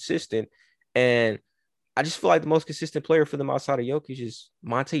option is inconsistent. And I just feel like the most consistent player for them outside of Jokic is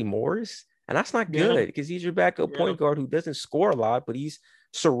Monte Morris. And that's not good because he's your backup point guard who doesn't score a lot, but he's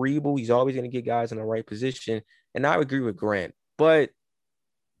cerebral. He's always going to get guys in the right position. And I agree with Grant, but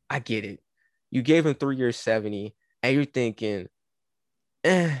I get it. You gave him 3 years, 70, and you're thinking,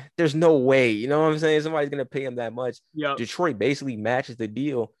 there's no way, you know what I'm saying? Somebody's going to pay him that much. Yep. Detroit basically matches the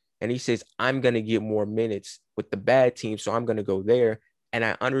deal. And he says, I'm going to get more minutes with the bad team. So I'm going to go there. And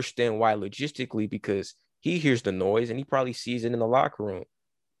I understand why logistically, because he hears the noise and he probably sees it in the locker room.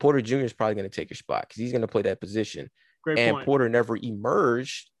 Porter Jr. is probably going to take a spot because he's going to play that position. Great and point. Porter never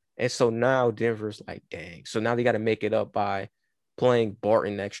emerged. And so now Denver's like, dang. So now they got to make it up by playing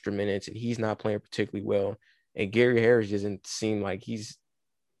Barton extra minutes. And he's not playing particularly well. And Gary Harris doesn't seem like he's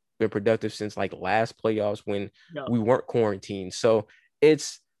been productive since like last playoffs when we weren't quarantined. So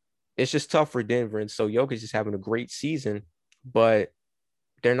it's just tough for Denver. And so Jokic is having a great season, but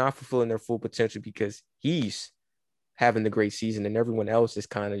they're not fulfilling their full potential because he's having the great season and everyone else is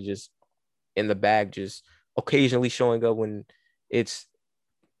kind of just in the bag, just occasionally showing up when it's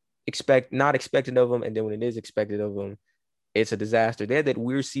not expected of them. And then when it is expected of them, it's a disaster. They had that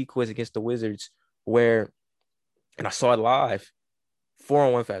weird sequence against the Wizards where, and I saw it live,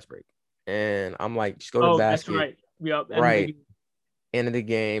 4-on-1 fast break. And I'm like, just go to the basket. That's right. Yep. Right. End of the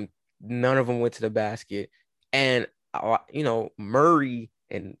game. None of them went to the basket. And, Murray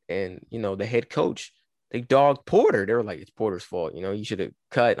and the head coach, they dogged Porter. They were like, it's Porter's fault. You should have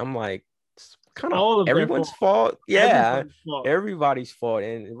cut. I'm like, it's kind of everyone's fault. Yeah. Everybody's fault.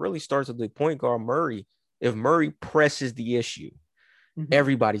 And it really starts with the point guard, Murray. If Murray presses the issue,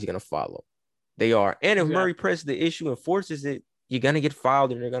 everybody's going to follow. They are. And if Murray presses the issue and forces it, you're going to get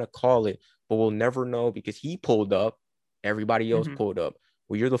fouled and they're going to call it, but we'll never know because he pulled up. Everybody else pulled up.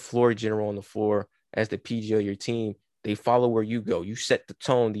 Well, you're the floor general on the floor as the PG of your team. They follow where you go. You set the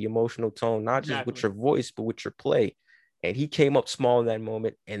tone, the emotional tone, not just with your voice, but with your play. And he came up small in that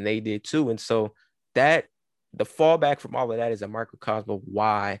moment and they did too. And so the fallback from all of that is a microcosm of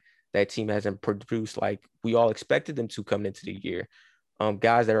why that team hasn't produced like we all expected them to coming into the year.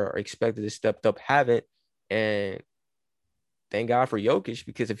 Guys that are expected to step up haven't. And thank God for Jokic,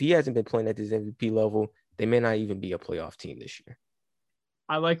 because if he hasn't been playing at this MVP level, they may not even be a playoff team this year.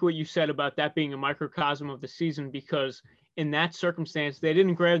 I like what you said about that being a microcosm of the season, because in that circumstance, they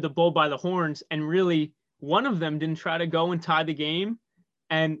didn't grab the bull by the horns, and really one of them didn't try to go and tie the game,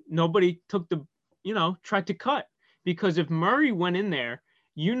 and nobody took tried to cut. Because if Murray went in there,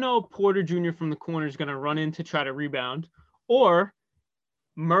 Porter Jr. from the corner is going to run in to try to rebound, or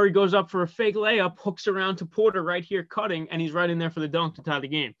Murray goes up for a fake layup, hooks around to Porter right here cutting, and he's right in there for the dunk to tie the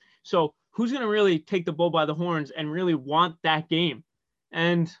game. So who's going to really take the bull by the horns and really want that game?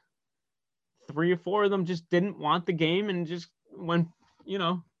 And 3 or 4 of them just didn't want the game and just went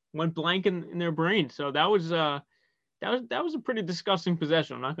blank in their brain. So that was a pretty disgusting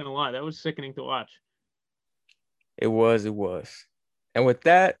possession. I'm not going to lie. That was sickening to watch. It was. And with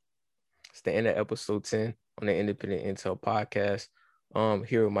that, it's the end of episode 10 on the Independent Intel podcast.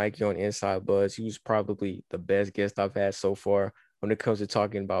 Here with Mikey on Inside Buzz. He was probably the best guest I've had so far when it comes to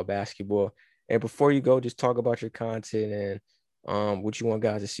talking about basketball. And before you go, just talk about your content and what you want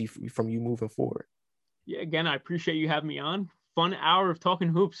guys to see from you moving forward. Yeah, again, I appreciate you having me on. Fun hour of talking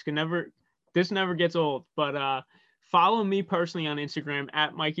hoops. This never gets old. But follow me personally on Instagram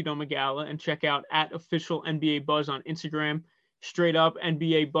at Mikey Domagala and check out at official NBA Buzz on Instagram. Straight up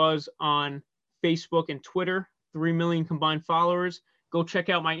NBA Buzz on Facebook and Twitter. 3 million combined followers. Go check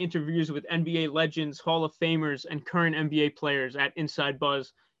out my interviews with NBA legends, Hall of Famers, and current NBA players at Inside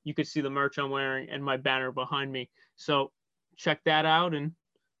Buzz. You could see the merch I'm wearing and my banner behind me. So check that out. And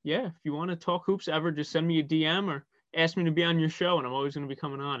yeah, if you want to talk hoops ever, just send me a DM or ask me to be on your show, and I'm always going to be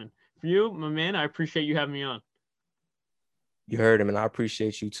coming on. And for you, my man, I appreciate you having me on. You heard him, and I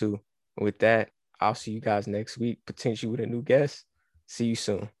appreciate you too. With that, I'll see you guys next week, potentially with a new guest. See you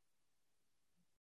soon.